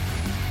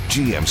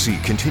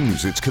 GMC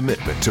continues its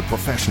commitment to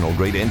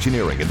professional-grade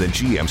engineering in the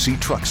GMC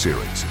Truck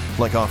Series,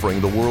 like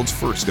offering the world's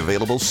first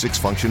available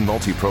 6-function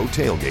multi-pro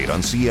tailgate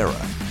on Sierra.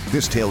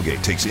 This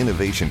tailgate takes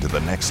innovation to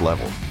the next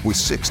level with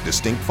 6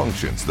 distinct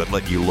functions that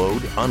let you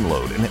load,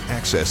 unload, and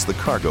access the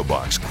cargo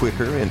box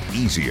quicker and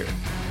easier.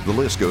 The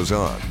list goes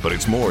on, but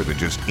it's more than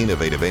just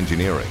innovative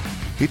engineering.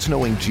 It's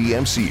knowing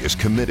GMC is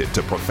committed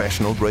to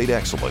professional-grade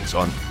excellence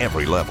on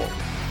every level.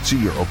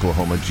 See your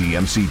Oklahoma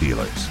GMC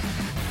dealers.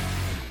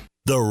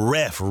 The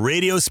Ref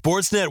Radio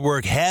Sports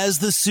Network has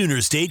the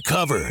Sooner State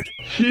covered.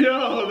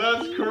 Yo,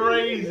 that's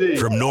crazy.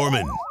 From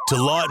Norman to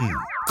Lawton,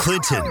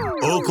 Clinton,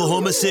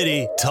 Oklahoma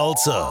City,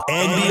 Tulsa,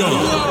 and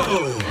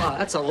beyond. Wow,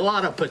 that's a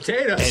lot of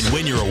potatoes. And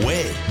when you're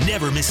away,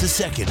 never miss a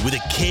second with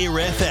a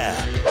KREF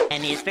app.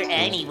 And is for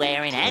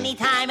anywhere and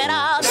anytime at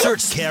all.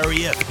 Search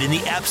KREF in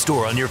the App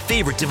Store on your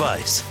favorite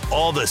device.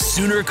 All the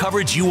Sooner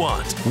coverage you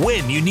want,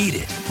 when you need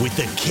it, with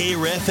the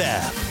KREF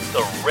app.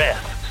 The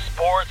Ref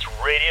Sports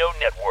Radio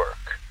Network.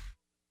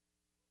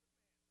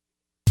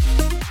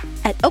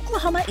 At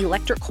Oklahoma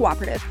Electric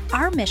Cooperative,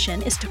 our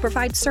mission is to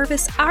provide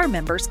service our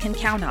members can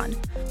count on.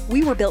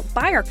 We were built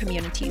by our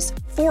communities,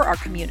 for our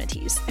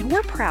communities, and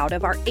we're proud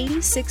of our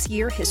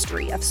 86-year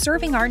history of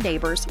serving our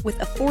neighbors with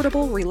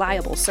affordable,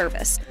 reliable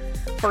service.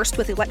 First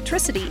with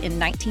electricity in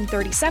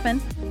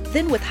 1937,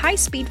 then with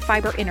high-speed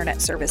fiber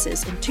internet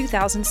services in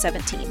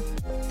 2017.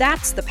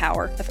 That's the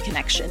power of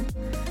connection.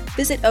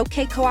 Visit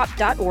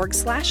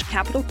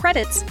okcoop.org/capital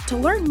credits to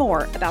learn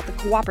more about the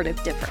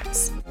cooperative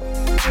difference.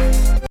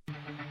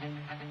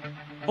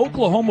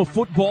 Oklahoma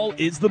football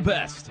is the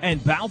best,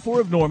 and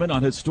Balfour of Norman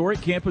on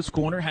historic Campus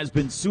Corner has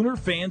been Sooner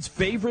fans'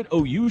 favorite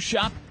OU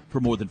shop for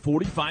more than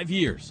 45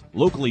 years.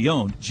 Locally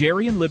owned,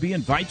 Jerry and Libby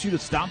invite you to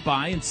stop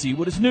by and see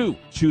what is new.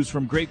 Choose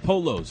from great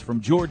polos from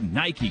Jordan,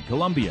 Nike,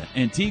 Columbia,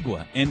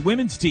 Antigua, and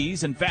women's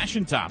tees and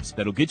fashion tops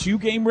that'll get you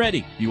game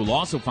ready. You will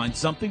also find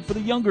something for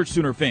the younger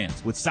Sooner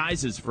fans with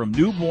sizes from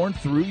newborn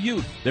through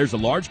youth. There's a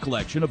large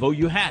collection of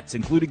OU hats,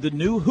 including the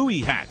new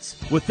Huey hats.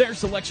 With their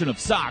selection of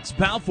socks,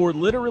 Balfour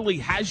literally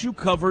has you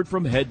covered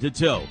from head to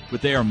toe.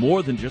 But they are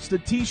more than just a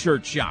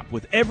t-shirt shop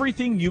with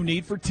everything you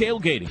need for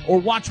tailgating or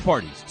watch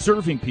parties,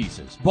 serving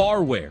pieces,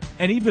 barware,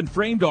 and even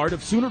framed art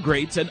of Sooner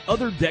greats and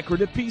other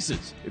decorative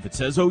pieces. If it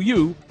says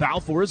OU,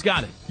 Balfour has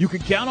got it. You can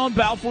count on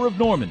Balfour of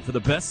Norman for the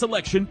best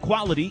selection,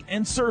 quality,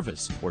 and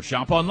service. Or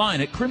shop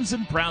online at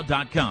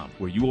crimsonproud.com,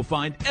 where you will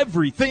find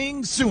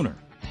everything Sooner.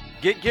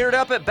 Get geared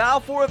up at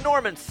Balfour of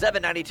Norman,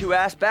 792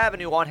 Asp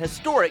Avenue on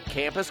historic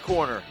Campus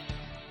Corner.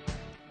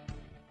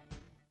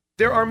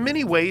 There are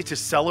many ways to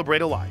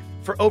celebrate a life.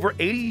 For over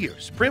 80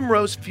 years,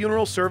 Primrose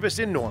Funeral Service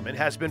in Norman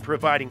has been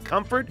providing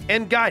comfort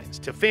and guidance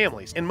to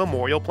families in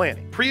memorial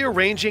planning.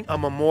 Pre-arranging a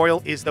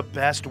memorial is the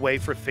best way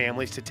for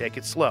families to take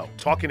it slow,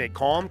 talk in a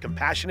calm,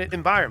 compassionate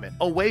environment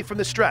away from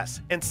the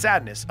stress and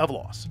sadness of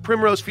loss.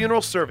 Primrose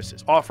Funeral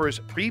Services offers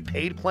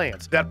prepaid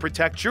plans that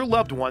protect your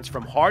loved ones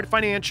from hard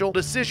financial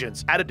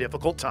decisions at a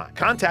difficult time.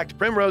 Contact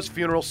Primrose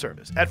Funeral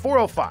Service at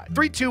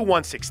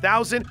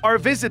 405-321-6000 or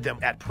visit them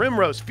at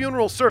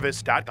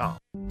primrosefuneralservice.com.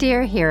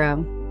 Dear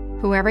hero,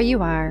 whoever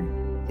you are,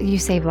 you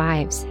save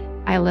lives.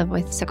 I live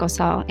with sickle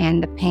cell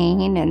and the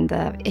pain and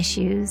the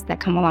issues that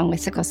come along with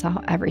sickle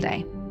cell every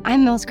day.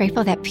 I'm most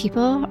grateful that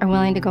people are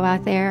willing to go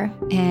out there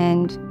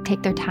and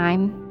take their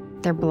time,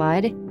 their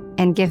blood,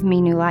 and give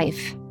me new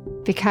life.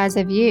 Because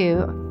of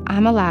you,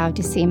 I'm allowed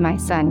to see my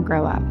son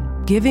grow up.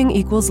 Giving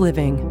equals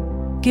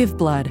living. Give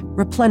blood.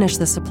 Replenish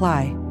the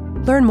supply.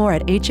 Learn more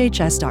at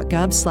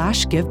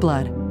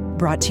hhs.gov/giveblood.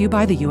 Brought to you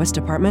by the U.S.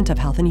 Department of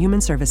Health and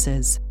Human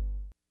Services.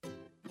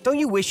 Don't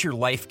you wish your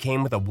life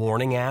came with a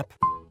warning app?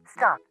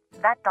 Stop.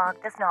 That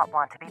dog does not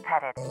want to be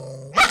petted.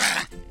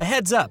 A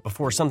heads up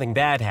before something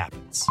bad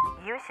happens.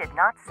 You should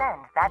not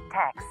send that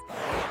text.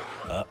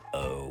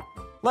 Uh-oh.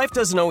 Life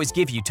doesn't always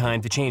give you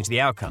time to change the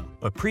outcome,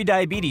 but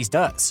prediabetes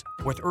does.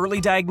 With early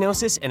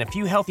diagnosis and a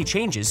few healthy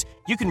changes,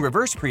 you can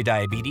reverse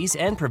prediabetes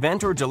and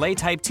prevent or delay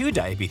type 2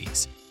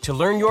 diabetes. To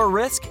learn your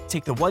risk,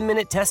 take the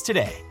 1-minute test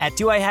today at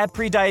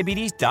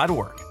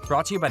doihaveprediabetes.org.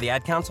 Brought to you by the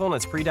Ad Council and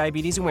its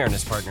prediabetes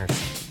awareness partners.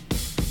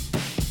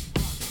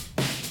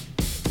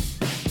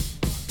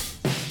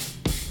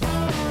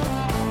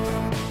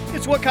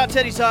 It's What Caught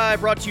Teddy's Eye,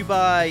 brought to you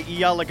by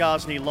Yala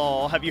Ghazni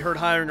Law. Have you heard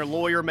hiring a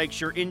lawyer makes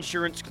your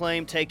insurance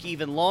claim take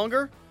even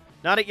longer?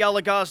 Not at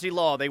Yala Ghazni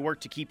Law. They work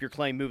to keep your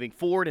claim moving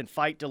forward and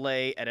fight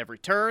delay at every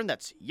turn.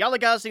 That's Yala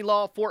Ghazni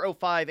Law,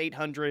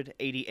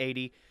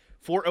 405-800-8080.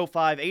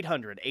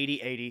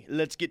 405-800-8080.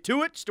 Let's get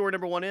to it. Story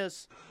number one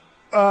is?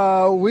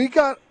 We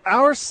got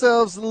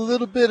ourselves a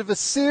little bit of a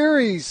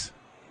series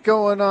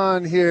going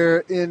on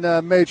here in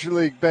Major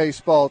League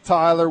Baseball,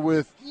 Tyler,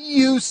 with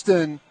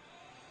Houston.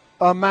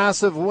 A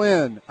massive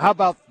win. How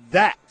about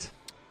that?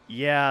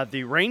 Yeah,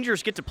 the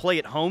Rangers get to play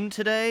at home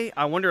today.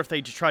 I wonder if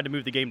they just tried to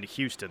move the game to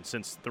Houston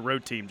since the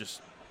road team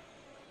just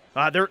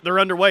they're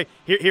underway.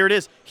 Here it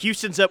is.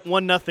 Houston's up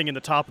 1-0 in the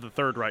top of the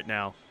third right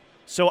now.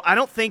 So I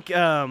don't think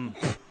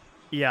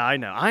yeah, I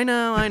know.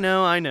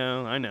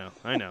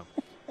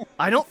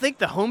 I don't think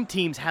the home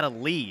team's had a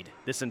lead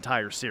this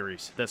entire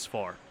series thus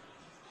far.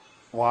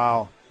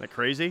 Wow. Isn't that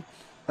crazy?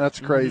 That's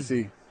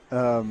crazy.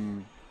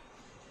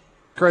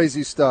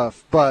 Crazy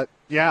stuff. But,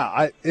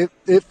 yeah,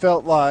 it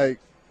felt like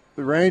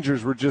the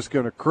Rangers were just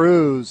going to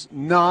cruise.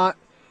 Not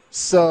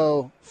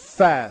so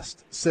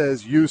fast,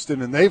 says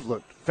Houston, and they've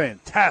looked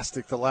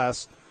fantastic the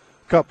last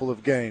couple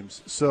of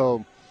games.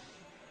 So,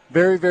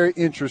 very, very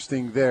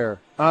interesting there.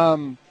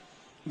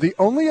 The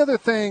only other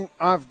thing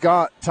I've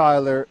got,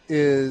 Tyler,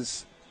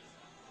 is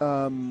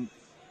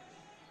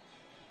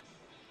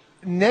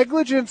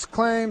negligence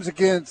claims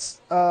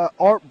against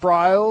Art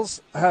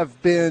Briles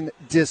have been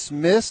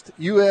dismissed.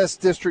 U.S.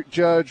 District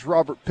Judge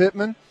Robert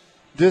Pittman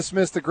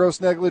dismissed the gross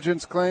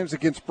negligence claims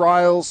against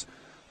Briles,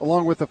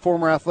 along with the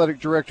former athletic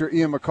director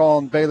Ian McCall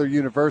and Baylor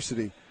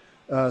University.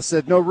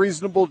 Said no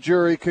reasonable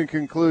jury can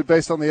conclude,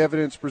 based on the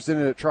evidence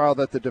presented at trial,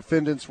 that the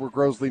defendants were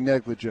grossly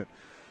negligent.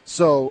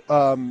 So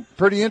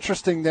pretty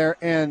interesting there.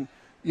 And,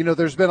 you know,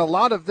 there's been a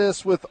lot of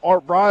this with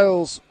Art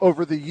Briles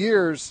over the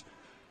years.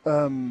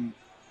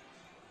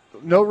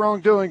 No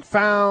wrongdoing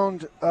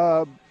found,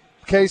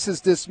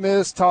 cases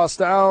dismissed,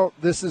 tossed out.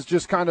 This is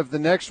just kind of the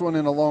next one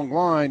in a long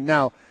line.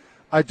 Now,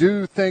 I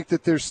do think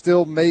that there's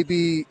still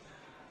maybe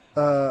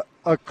a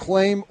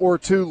claim or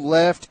two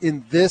left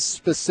in this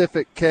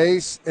specific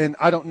case, and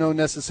I don't know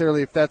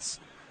necessarily if that's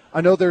 –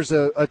 I know there's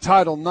a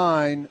Title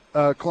IX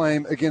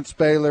claim against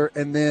Baylor,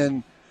 and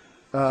then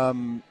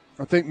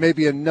I think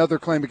maybe another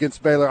claim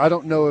against Baylor. I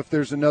don't know if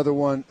there's another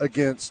one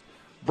against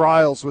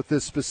Briles with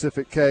this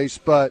specific case,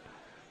 but –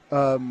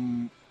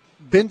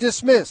 been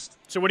dismissed.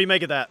 So what do you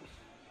make of that?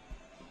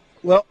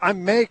 Well, I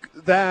make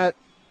that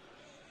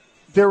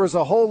there was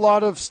a whole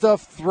lot of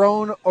stuff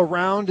thrown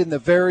around in the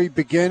very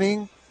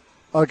beginning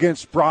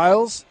against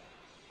Briles.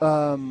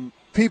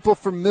 People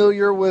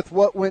familiar with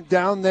what went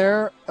down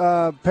there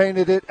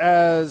painted it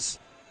as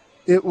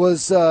it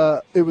was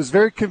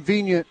very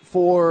convenient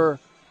for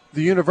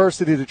the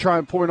university to try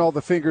and point all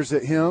the fingers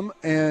at him.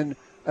 And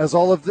as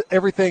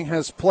everything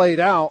has played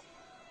out,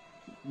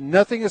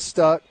 nothing has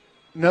stuck.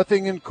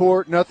 Nothing in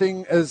court,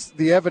 nothing as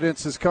the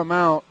evidence has come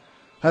out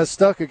has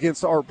stuck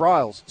against Art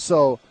Briles.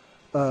 So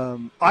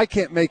I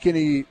can't make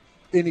any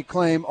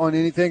claim on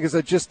anything because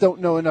I just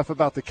don't know enough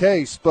about the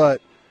case. But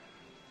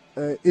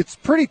it's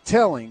pretty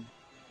telling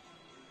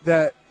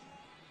that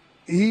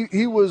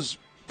he was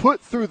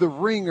put through the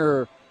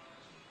ringer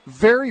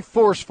very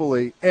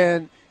forcefully.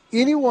 And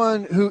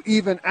anyone who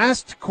even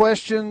asked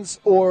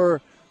questions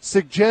or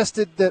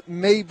suggested that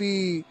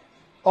maybe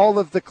all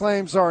of the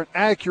claims aren't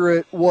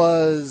accurate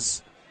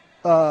was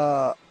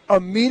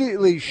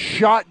immediately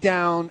shot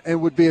down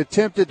and would be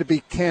attempted to be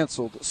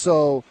canceled.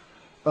 So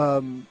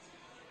I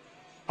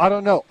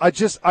don't know. I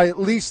at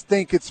least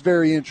think it's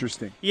very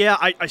interesting. Yeah,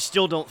 I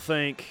still don't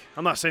think –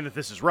 I'm not saying that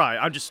this is right.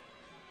 I'm just –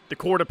 the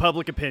court of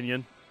public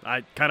opinion,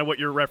 kind of what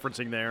you're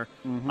referencing there.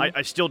 Mm-hmm.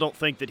 I still don't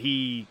think that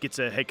he gets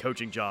a head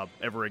coaching job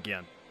ever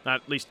again,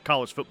 not at least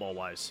college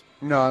football-wise.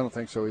 No, I don't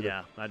think so either.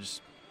 Yeah, I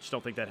just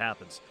don't think that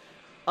happens.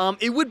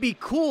 It would be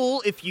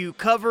cool if you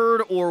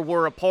covered or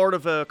were a part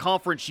of a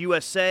Conference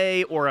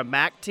USA or a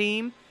MAC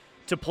team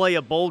to play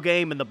a bowl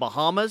game in the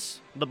Bahamas.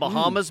 The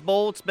Bahamas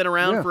Bowl, it's been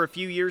around for a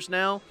few years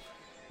now.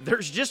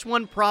 There's just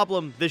one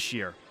problem this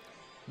year.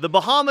 The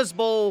Bahamas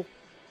Bowl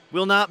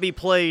will not be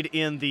played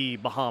in the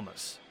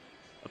Bahamas.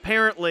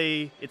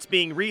 Apparently, it's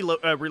being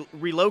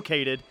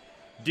relocated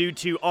due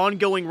to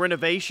ongoing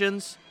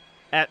renovations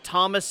at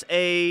Thomas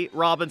A.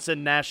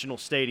 Robinson National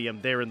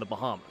Stadium there in the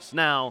Bahamas.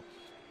 Now,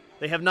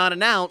 they have not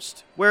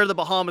announced where the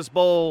Bahamas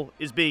Bowl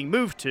is being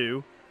moved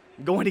to.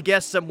 I'm going to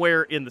guess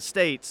somewhere in the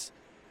States,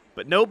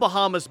 but no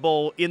Bahamas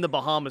Bowl in the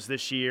Bahamas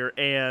this year.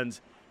 And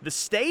the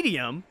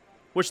stadium,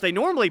 which they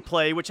normally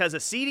play, which has a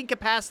seating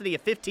capacity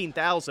of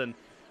 15,000,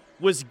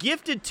 was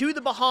gifted to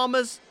the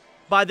Bahamas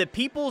by the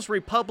People's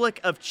Republic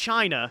of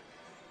China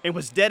and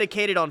was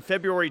dedicated on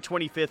February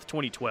 25th,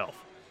 2012.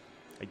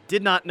 I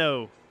did not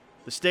know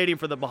the stadium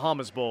for the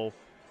Bahamas Bowl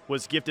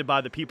was gifted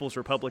by the People's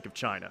Republic of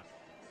China.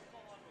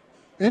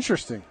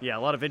 Interesting. Yeah,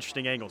 a lot of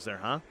interesting angles there,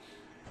 huh?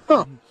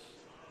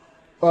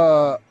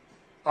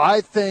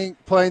 I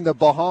think playing the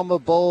Bahama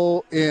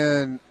Bowl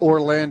in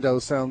Orlando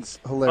sounds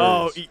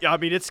hilarious. Oh, I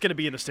mean, it's going to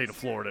be in the state of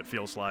Florida, it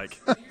feels like.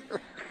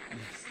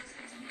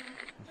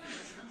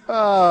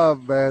 Oh,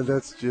 man,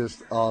 that's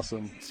just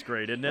awesome. It's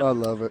great, isn't it? I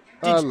love it.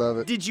 I love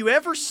it. Did you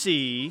ever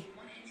see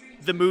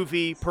the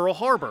movie Pearl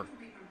Harbor,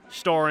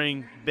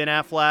 starring Ben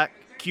Affleck,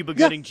 Cuba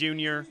Gooding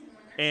Jr.,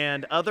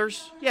 and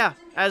others? Yeah,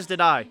 as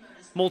did I,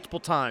 multiple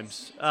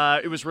times.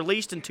 It was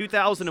released in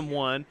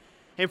 2001.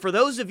 And for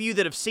those of you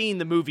that have seen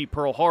the movie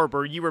Pearl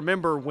Harbor, you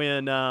remember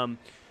when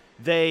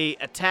they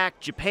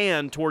attacked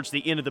Japan towards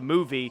the end of the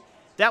movie.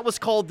 That was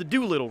called the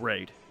Doolittle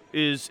Raid,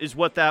 is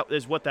what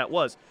that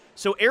was.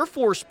 So Air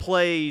Force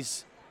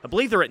plays, I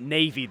believe they're at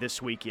Navy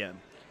this weekend.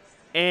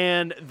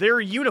 And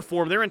their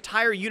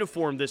entire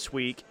uniform this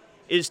week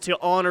is to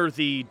honor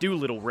the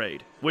Doolittle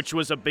Raid, which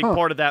was a big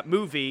part of that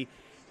movie.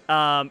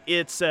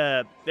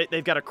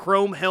 They've got a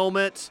chrome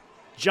helmet,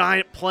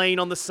 giant plane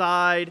on the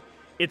side.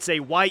 It's a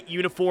white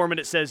uniform, and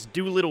it says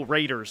Doolittle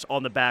Raiders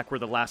on the back where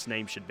the last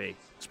name should be.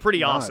 It's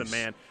pretty awesome,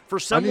 man. For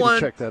someone, I need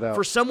to check that out.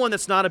 For someone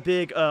that's not a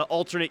big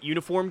alternate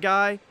uniform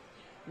guy,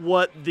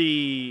 what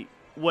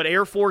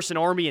Air Force and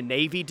Army and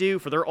Navy do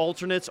for their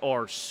alternates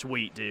are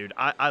sweet, dude.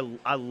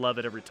 I love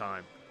it every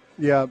time.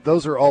 Yeah,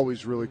 those are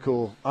always really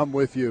cool. I'm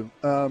with you.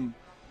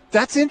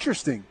 That's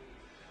interesting.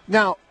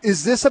 Now,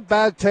 is this a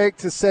bad take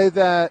to say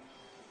that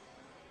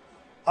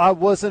I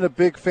wasn't a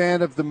big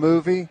fan of the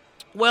movie?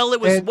 Well,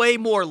 it was way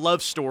more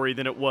love story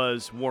than it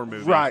was war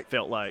movie, right.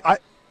 Felt like.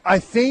 I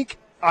think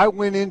I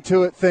went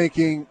into it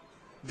thinking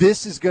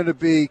this is going to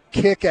be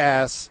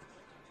kick-ass.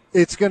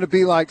 It's going to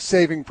be like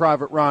Saving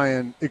Private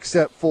Ryan,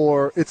 except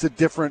for it's a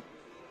different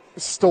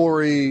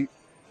story,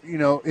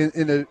 in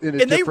a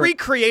And they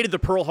recreated the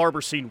Pearl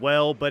Harbor scene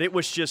well, but it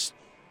was just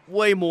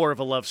way more of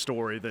a love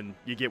story than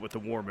you get with the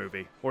war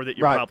movie, or that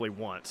you probably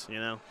want,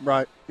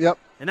 Right, yep.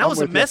 And that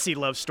was a messy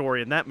love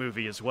story in that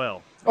movie as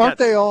well. Aren't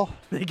they all?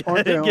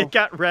 It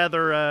got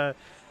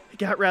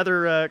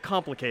rather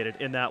complicated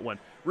in that one.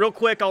 Real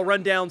quick, I'll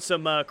run down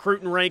some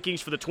Cruton rankings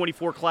for the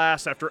 24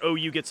 class after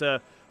OU gets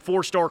a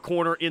 4-star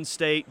corner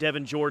in-state,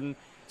 Devin Jordan.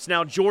 It's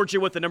now Georgia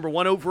with the number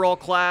 1 overall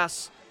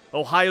class,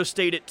 Ohio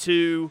State at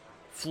 2,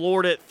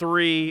 Florida at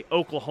 3,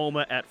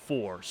 Oklahoma at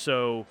 4.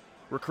 So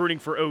recruiting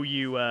for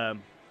OU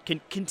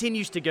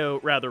continues to go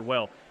rather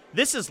well.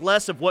 This is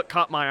less of what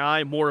caught my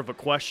eye, more of a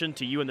question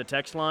to you in the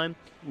text line.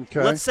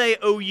 Okay. Let's say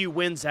OU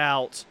wins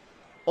out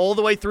all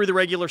the way through the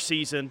regular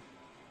season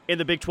in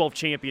the Big 12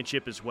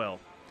 championship as well.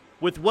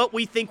 With what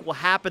we think will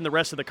happen the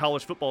rest of the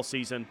college football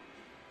season,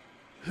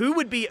 who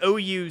would be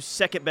OU's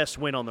second best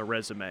win on their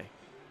resume?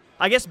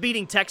 I guess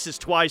beating Texas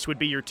twice would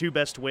be your 2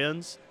 best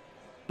wins,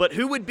 but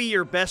who would be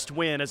your best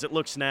win as it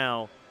looks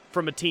now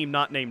from a team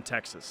not named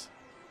Texas.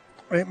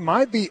 It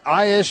might be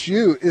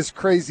ISU, as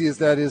crazy as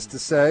that is to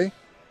say.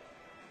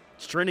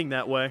 It's trending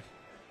that way.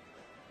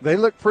 They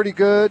look pretty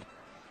good.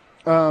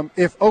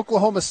 If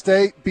Oklahoma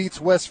State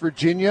beats West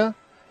Virginia,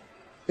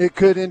 it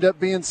could end up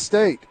being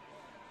State.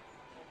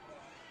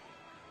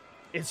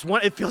 It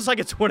feels like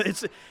it's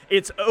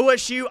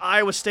OSU,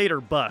 Iowa State, or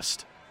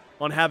bust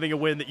on having a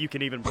win that you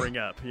can even bring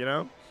up.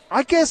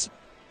 I guess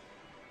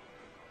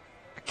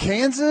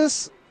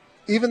Kansas,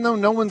 even though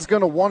no one's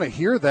going to want to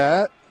hear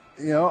that,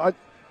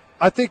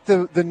 I think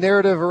the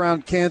narrative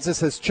around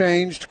Kansas has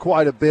changed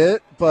quite a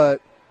bit,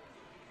 but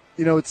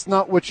it's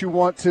not what you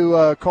want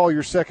to call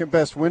your second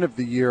best win of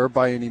the year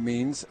by any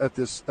means at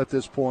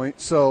this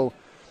point. So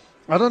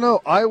I don't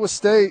know. Iowa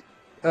State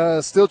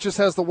still just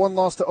has the one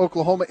loss to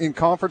Oklahoma in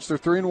conference. They're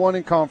 3-1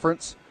 in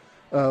conference,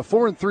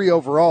 4-3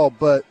 overall,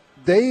 but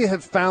they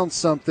have found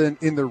something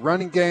in their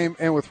running game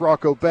and with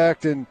Rocco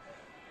Becht,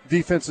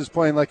 defense is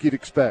playing like you'd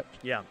expect.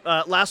 Yeah.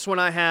 Last one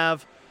I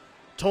have.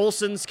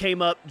 Tolson's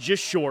came up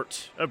just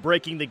short of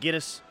breaking the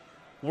Guinness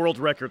World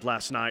Record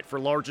last night for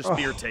largest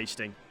beer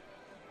tasting.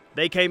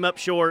 They came up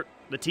short.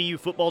 The TU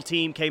football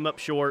team came up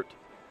short.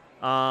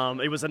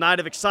 It was a night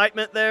of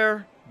excitement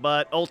there,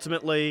 but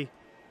ultimately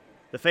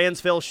the fans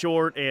fell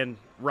short, and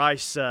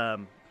Rice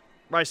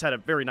had a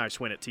very nice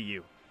win at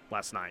TU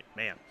last night.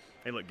 Man,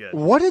 they look good.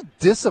 What a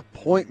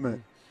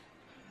disappointment.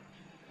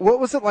 What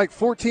was it, like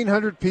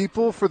 1,400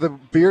 people for the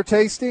beer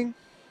tasting?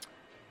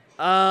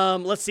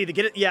 Let's see.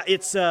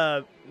 It's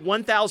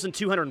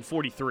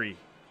 1,243,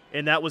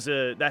 and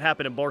that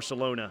happened in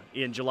Barcelona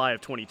in July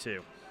of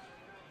 22.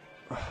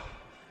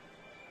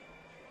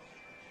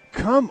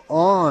 Come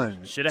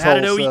on. Should have had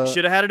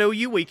an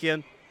OU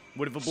weekend.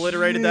 Would have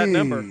obliterated that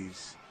number.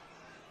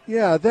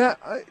 Yeah,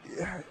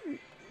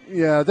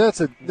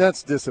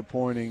 that's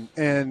disappointing.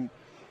 And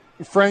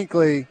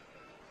frankly,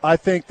 I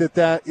think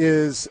that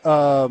is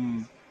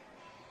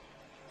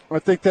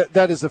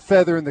that is a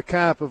feather in the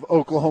cap of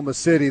Oklahoma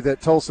City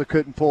that Tulsa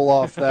couldn't pull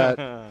off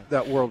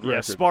that world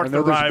record. Spark I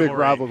know the there's rivalry. a big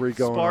rivalry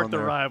going on Spark the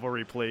there.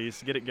 rivalry,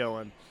 please. Get it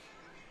going.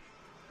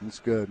 That's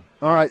good.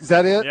 All right, is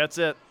that it? Yeah, that's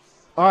it.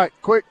 All right,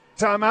 quick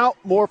timeout.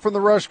 More from the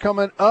Rush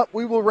coming up.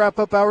 We will wrap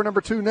up hour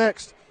number 2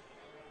 next.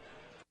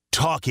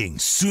 Talking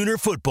Sooner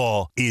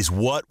football is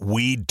what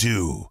we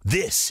do.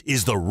 This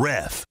is The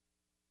Ref.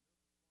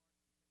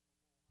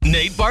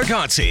 Nate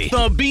Bargatze,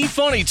 the Be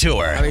Funny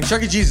Tour. I mean,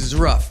 Chuck E. Cheese is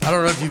rough. I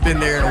don't know if you've been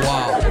there in a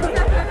while.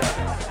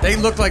 They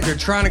look like they're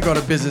trying to go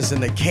to business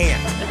and they can't.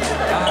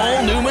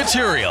 All new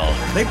material.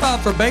 They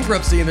filed for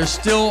bankruptcy and they're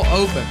still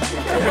open.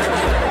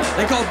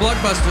 They called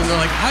Blockbuster and they're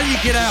like, how do you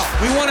get out?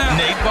 We want out.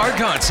 Nate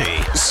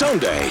Bargatze.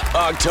 Sunday,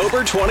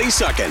 October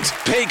 22nd.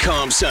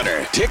 Paycom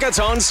Center. Tickets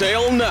on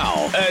sale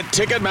now at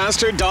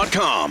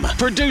Ticketmaster.com.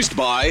 Produced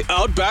by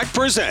Outback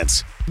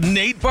Presents.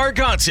 Nate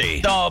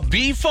Bargatze, the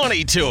Be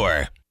Funny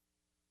Tour.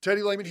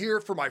 Teddy Lehman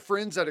here for my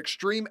friends at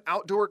Extreme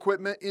Outdoor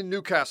Equipment in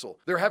Newcastle.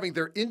 They're having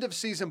their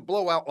end-of-season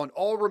blowout on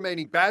all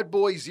remaining Bad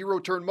Boy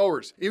zero-turn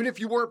mowers. Even if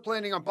you weren't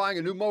planning on buying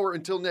a new mower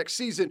until next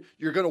season,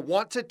 you're going to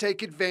want to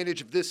take advantage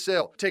of this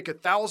sale. Take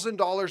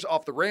 $1,000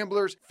 off the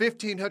Ramblers,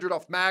 $1,500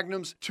 off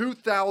Magnums,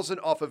 $2,000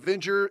 off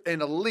Avenger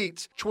and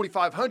Elites,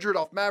 $2,500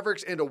 off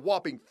Mavericks, and a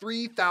whopping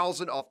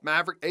 $3,000 off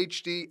Maverick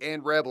HD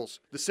and Rebels.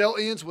 The sale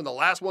ends when the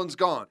last one's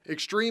gone.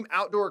 Extreme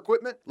Outdoor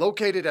Equipment,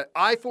 located at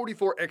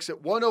I-44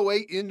 exit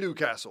 108 in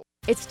Newcastle.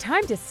 It's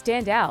time to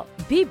stand out,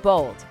 be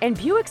bold, and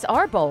Buicks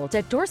are bold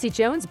at Dorsey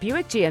Jones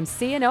Buick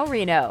GMC in El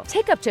Reno.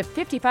 Take up to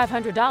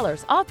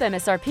 $5,500 off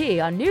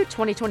MSRP on new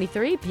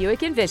 2023 Buick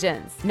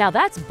Envisions. Now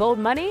that's bold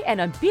money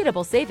and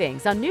unbeatable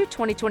savings on new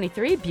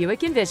 2023 Buick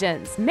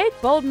Envisions. Make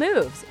bold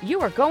moves.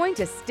 You are going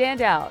to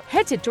stand out.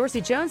 Head to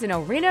Dorsey Jones in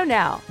El Reno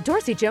now.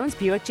 Dorsey Jones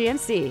Buick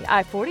GMC,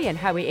 I-40 and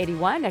Highway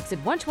 81, exit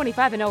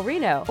 125 in El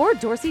Reno, or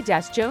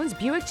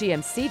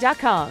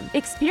dorsey-jonesbuickgmc.com.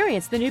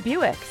 Experience the new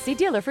Buick. See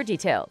dealer for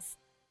details.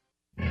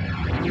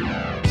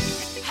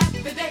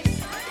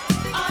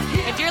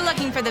 If you're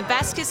looking for the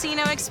best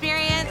casino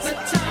experience,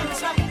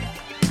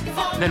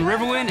 then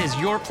Riverwind is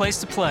your place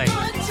to play.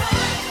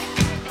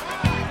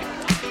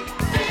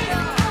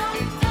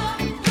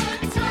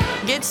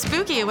 Get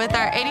spooky with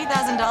our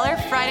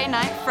 $80,000 Friday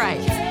Night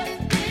Fright.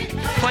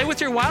 Play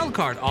with your wild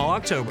card all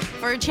October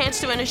For a chance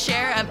to win a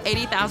share of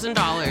 $80,000.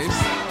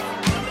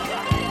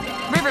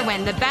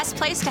 Riverwind, the best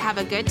place to have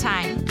a good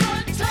time.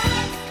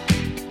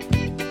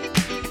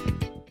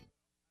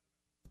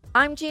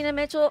 I'm Gina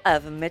Mitchell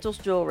of Mitchell's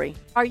Jewelry.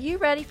 Are you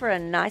ready for a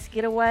nice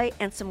getaway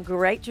and some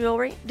great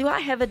jewelry? Do I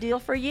have a deal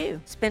for you?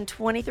 Spend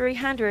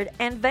 $2,300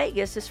 and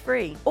Vegas is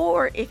free.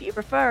 Or if you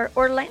prefer,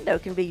 Orlando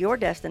can be your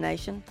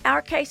destination.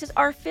 Our cases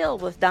are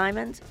filled with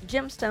diamonds,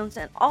 gemstones,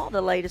 and all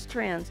the latest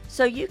trends,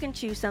 so you can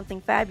choose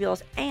something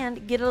fabulous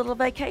and get a little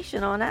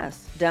vacation on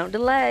us. Don't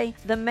delay.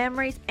 The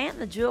memories and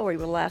the jewelry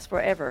will last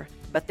forever.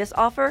 But this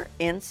offer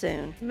ends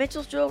soon.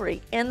 Mitchell's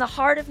Jewelry in the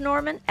heart of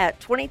Norman at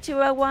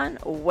 2201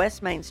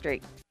 West Main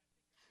Street.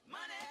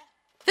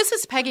 This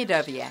is Peggy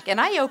Doviak, and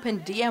I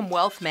opened DM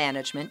Wealth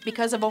Management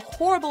because of a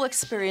horrible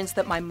experience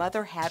that my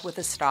mother had with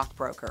a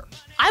stockbroker.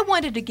 I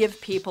wanted to give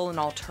people an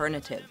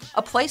alternative,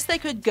 a place they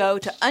could go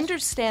to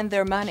understand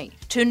their money,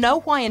 to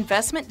know why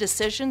investment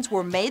decisions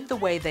were made the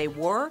way they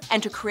were,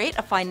 and to create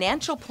a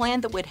financial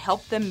plan that would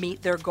help them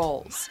meet their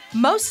goals.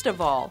 Most of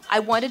all,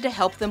 I wanted to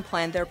help them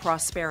plan their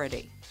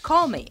prosperity.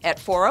 Call me at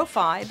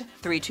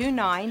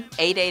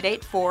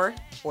 405-329-8884 or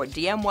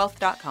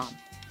dmwealth.com.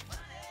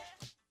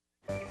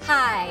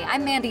 Hi,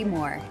 I'm Mandy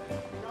Moore.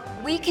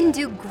 We can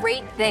do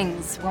great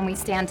things when we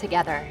stand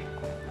together.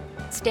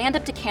 Stand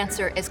Up to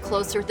Cancer is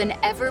closer than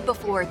ever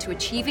before to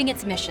achieving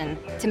its mission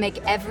to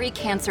make every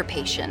cancer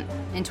patient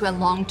into a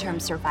long-term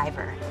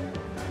survivor.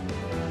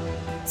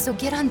 So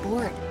get on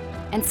board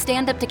and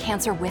stand up to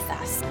cancer with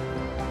us.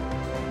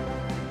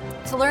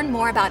 To learn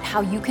more about how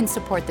you can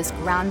support this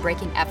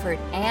groundbreaking effort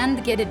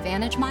and get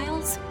Advantage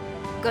Miles,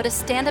 go to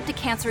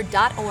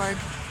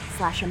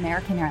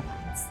standuptocancer.org/American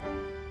Airlines.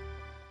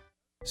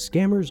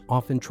 Scammers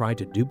often try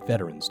to dupe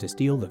veterans to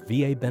steal the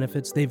VA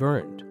benefits they've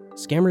earned.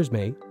 Scammers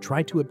may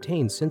try to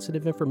obtain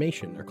sensitive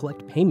information or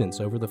collect payments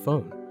over the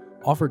phone,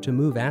 offer to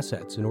move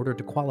assets in order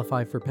to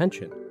qualify for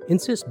pension,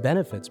 insist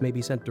benefits may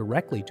be sent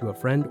directly to a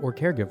friend or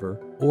caregiver,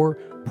 or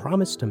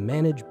promise to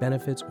manage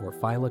benefits or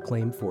file a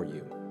claim for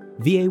you.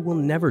 VA will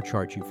never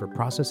charge you for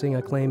processing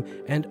a claim,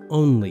 and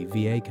only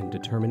VA can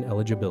determine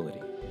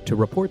eligibility. To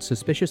report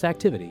suspicious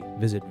activity,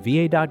 visit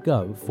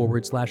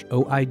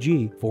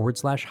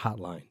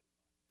va.gov/OIG/hotline.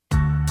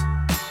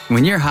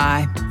 When you're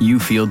high, you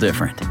feel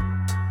different.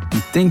 You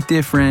think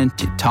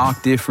different, you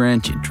talk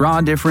different, you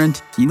draw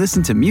different, you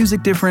listen to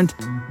music different,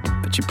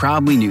 but you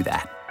probably knew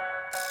that.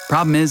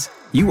 Problem is,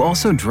 you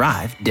also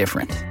drive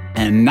different,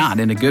 and not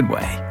in a good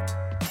way.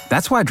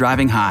 That's why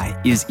driving high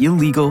is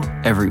illegal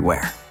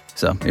everywhere.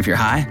 So if you're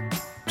high,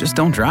 just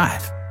don't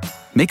drive.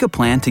 Make a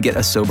plan to get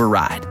a sober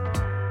ride.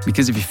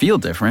 Because if you feel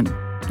different,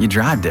 you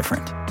drive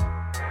different.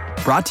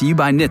 Brought to you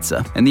by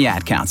NHTSA and the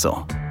Ad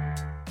Council.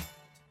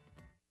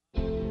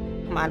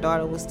 My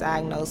daughter was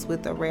diagnosed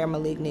with a rare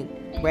malignant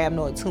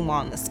rhabdoid tumor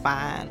on the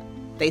spine.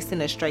 They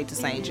sent her straight to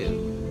St.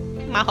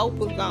 Jude. My hope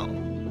was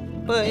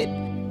gone. But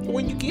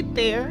when you get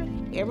there,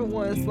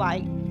 everyone's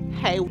like,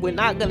 hey, we're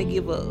not gonna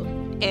give up.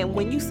 And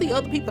when you see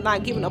other people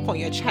not giving up on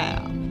your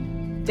child,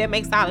 that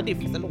makes all the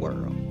difference in the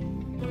world.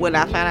 When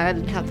I found out I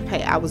didn't have to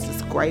pay, I was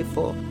just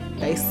grateful.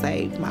 They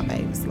saved my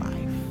baby's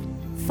life.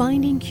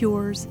 Finding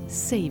cures,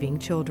 saving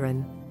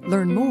children.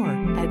 Learn more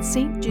at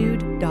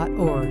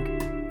stjude.org.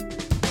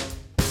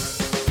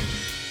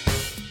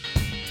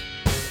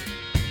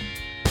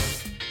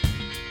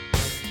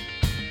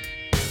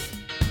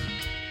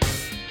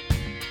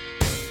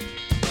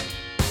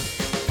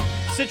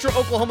 Central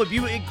Oklahoma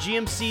Buick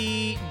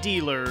GMC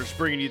dealers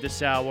bringing you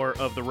this hour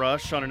of The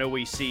Rush on an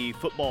OEC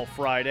Football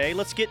Friday.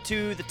 Let's get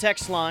to the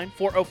text line,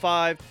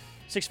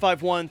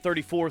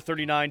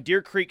 405-651-3439.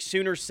 Deer Creek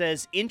Sooner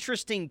says,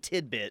 interesting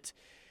tidbit.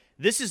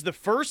 This is the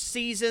first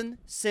season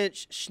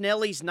since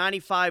Schnelly's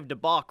 95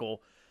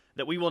 debacle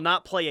that we will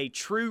not play a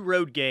true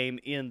road game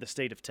in the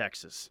state of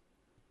Texas.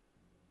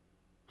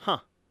 Huh.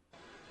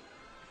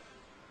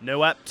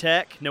 No at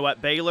Tech, no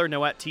at Baylor,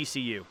 no at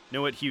TCU,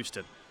 no at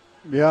Houston.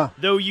 Yeah.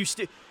 Though you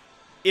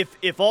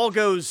if all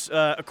goes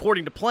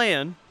according to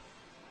plan,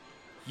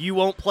 you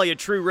won't play a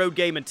true road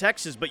game in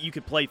Texas, but you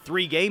could play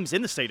 3 games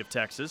in the state of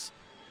Texas.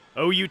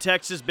 OU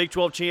Texas Big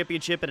 12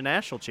 championship and a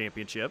national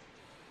championship.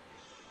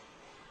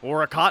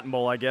 Or a Cotton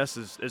Bowl, I guess,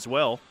 as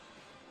well.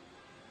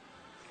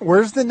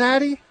 Where's the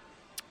Natty?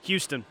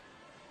 Houston.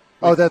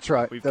 Oh, that's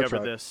right. We've that's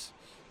covered right. this.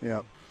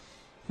 Yeah.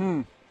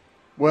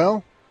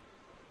 Well,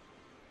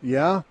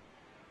 yeah,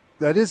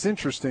 that is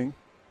interesting.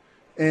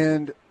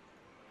 And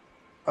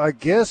I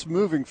guess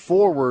moving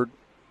forward,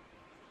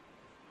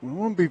 we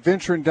won't be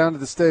venturing down to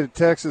the state of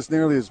Texas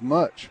nearly as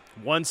much.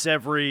 At least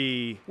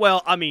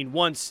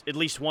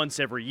once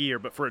every year,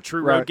 but for a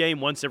true Right. road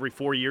game, once every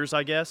 4 years,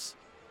 I guess.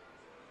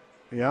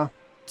 Yeah.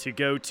 To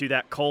go to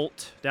that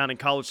Colt down in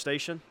College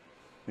Station.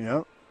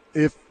 Yeah.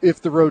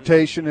 If the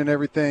rotation and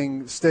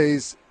everything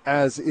stays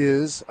as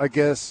is, I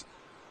guess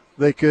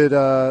they could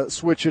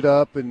switch it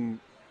up and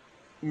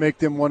make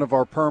them one of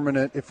our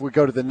permanent if we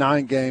go to the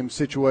 9-game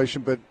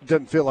situation, but it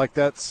doesn't feel like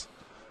there's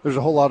a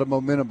whole lot of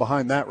momentum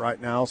behind that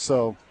right now.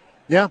 So,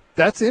 yeah,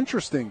 that's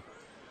interesting.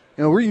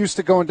 You know, we're used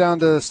to going down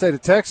to the state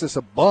of Texas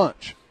a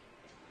bunch.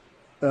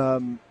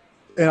 And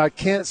I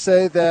can't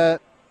say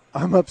that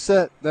I'm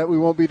upset that we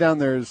won't be down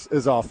there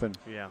as often.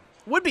 Yeah.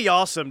 Would be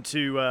awesome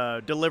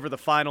to deliver the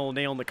final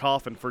nail in the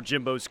coffin for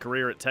Jimbo's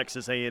career at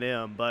Texas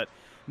A&M, but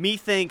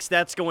methinks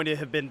that's going to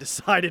have been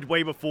decided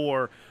way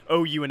before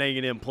OU and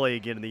A&M play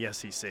again in the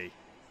SEC.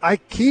 I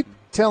keep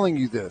telling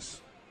you this.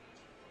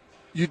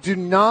 You do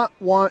not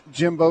want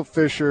Jimbo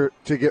Fisher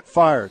to get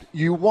fired.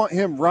 You want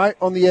him right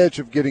on the edge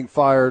of getting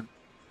fired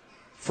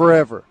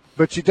forever,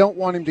 but you don't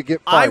want him to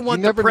get fired. You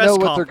never know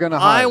what they're going to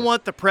hire. I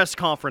want the press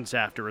conference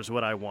after is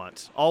what I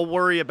want. I'll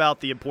worry about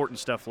the important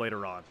stuff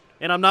later on.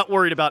 And I'm not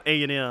worried about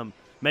A&M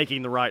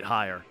making the right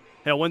hire.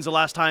 Hell, when's the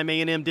last time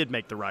A&M did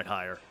make the right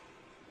hire?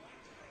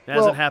 It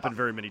hasn't happened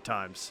very many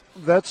times.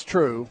 That's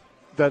true.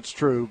 That's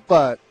true.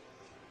 But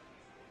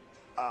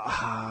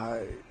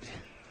I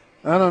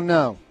don't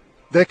know.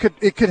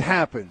 It could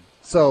happen.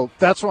 So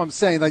that's what I'm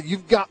saying. Like,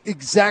 you've got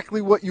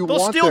exactly what you They'll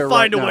want still there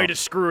find right a way now. to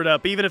screw it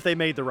up, even if they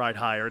made the right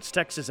hire. It's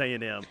Texas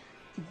A&M.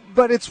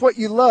 But it's what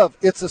you love.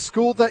 It's a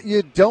school that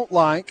you don't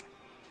like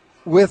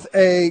with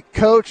a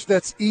coach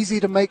that's easy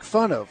to make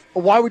fun of.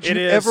 Why would you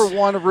ever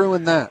want to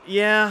ruin that?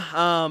 Yeah,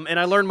 and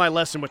I learned my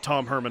lesson with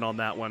Tom Herman on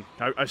that one.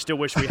 I still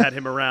wish we had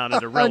him around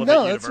at a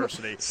relevant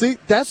university.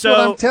 That's what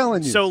I'm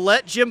telling you. So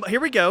let Jimbo –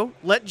 here we go.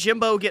 Let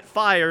Jimbo get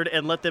fired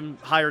and let them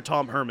hire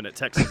Tom Herman at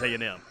Texas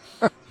A&M.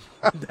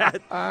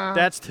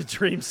 That's the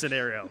dream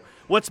scenario.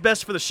 What's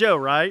best for the show,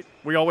 right?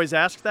 We always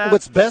ask that.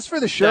 What's best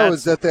for the show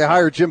is that they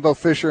hire Jimbo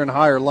Fisher and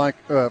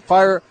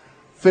fire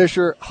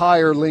Fisher,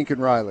 hire Lincoln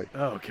Riley.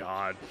 Oh,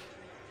 God.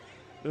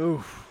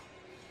 Oof.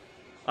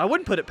 I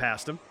wouldn't put it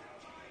past him.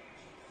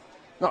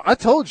 No, I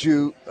told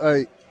you.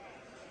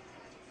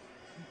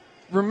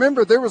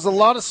 Remember, there was a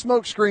lot of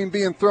smokescreen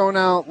being thrown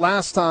out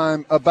last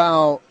time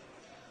about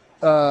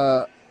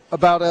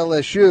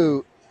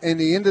LSU, and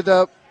he ended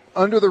up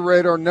under the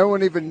radar. No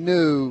one even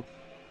knew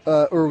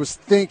or was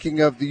thinking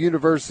of the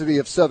University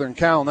of Southern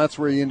Cal, and that's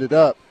where he ended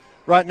up.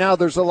 Right now,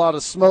 there's a lot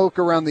of smoke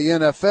around the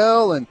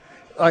NFL,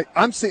 and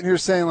I'm sitting here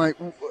saying, like,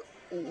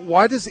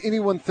 why does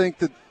anyone think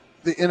that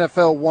the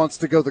NFL wants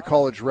to go the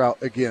college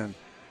route again?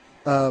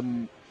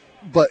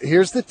 But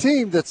here's the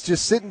team that's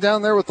just sitting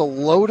down there with a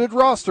loaded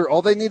roster.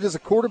 All they need is a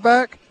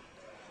quarterback,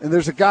 and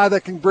there's a guy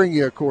that can bring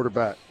you a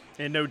quarterback.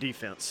 And no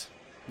defense.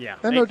 Yeah.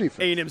 And no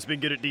defense. A&M's been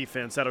good at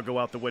defense. That'll go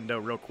out the window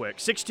real quick.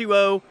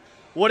 620,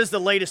 what is the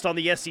latest on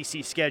the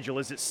SEC schedule?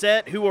 Is it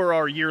set? Who are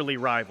our yearly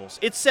rivals?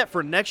 It's set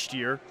for next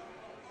year.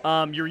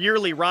 Your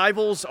yearly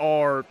rivals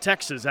are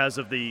Texas as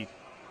of the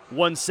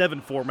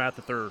 1-7 format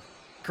that they're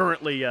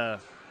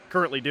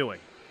currently doing.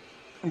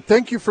 And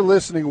thank you for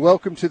listening.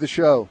 Welcome to the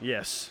show.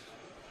 Yes.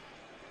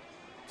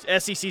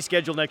 SEC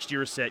schedule next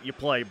year is set. You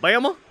play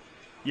Bama,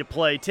 you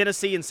play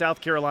Tennessee and South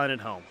Carolina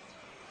at home,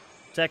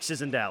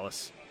 Texas and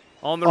Dallas.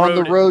 On the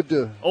road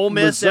to Ole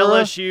Miss,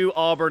 Missouri. LSU,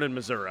 Auburn, and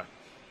Missouri.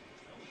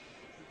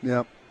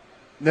 Yep.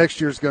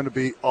 Next year's going to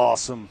be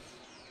awesome.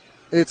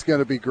 It's going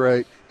to be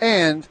great.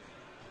 And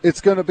it's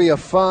going to be a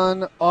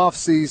fun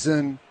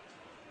offseason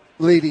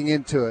leading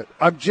into it.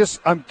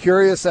 I'm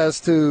curious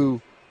as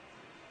to,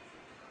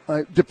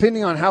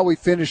 depending on how we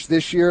finish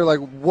this year, like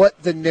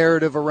what the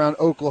narrative around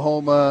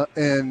Oklahoma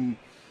and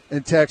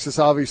Texas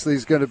obviously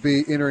is going to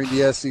be entering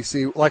the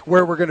SEC, like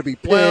where we're going to be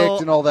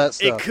picked and all that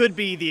stuff. It could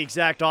be the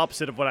exact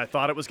opposite of what I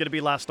thought it was going to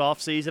be last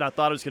offseason. I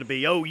thought it was going to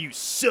be, OU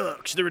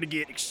sucks. They're going to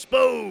get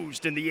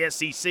exposed in the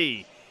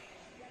SEC.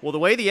 Well, the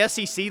way the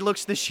SEC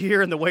looks this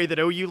year and the way that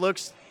OU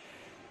looks,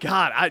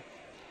 God,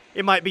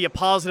 it might be a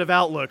positive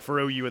outlook for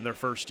OU in their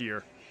first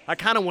year. I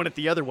kind of want it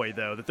the other way,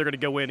 though, that they're going to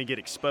go in and get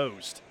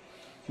exposed.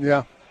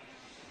 Yeah.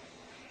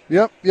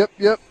 Yep.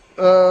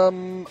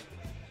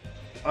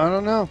 I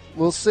don't know.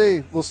 We'll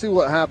see. We'll see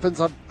what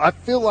happens. I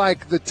feel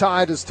like the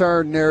tide has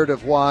turned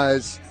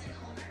narrative-wise,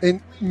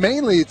 and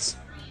mainly it's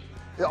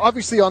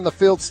obviously on the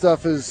field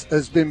stuff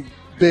has been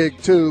big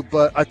too,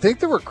 but I think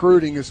the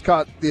recruiting has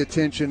caught the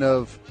attention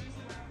of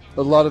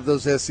a lot of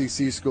those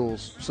SEC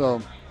schools.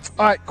 So,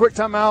 all right, quick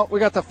timeout.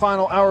 We got the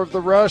final hour of the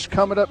rush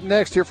coming up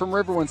next here from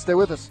Riverwind. Stay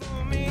with us.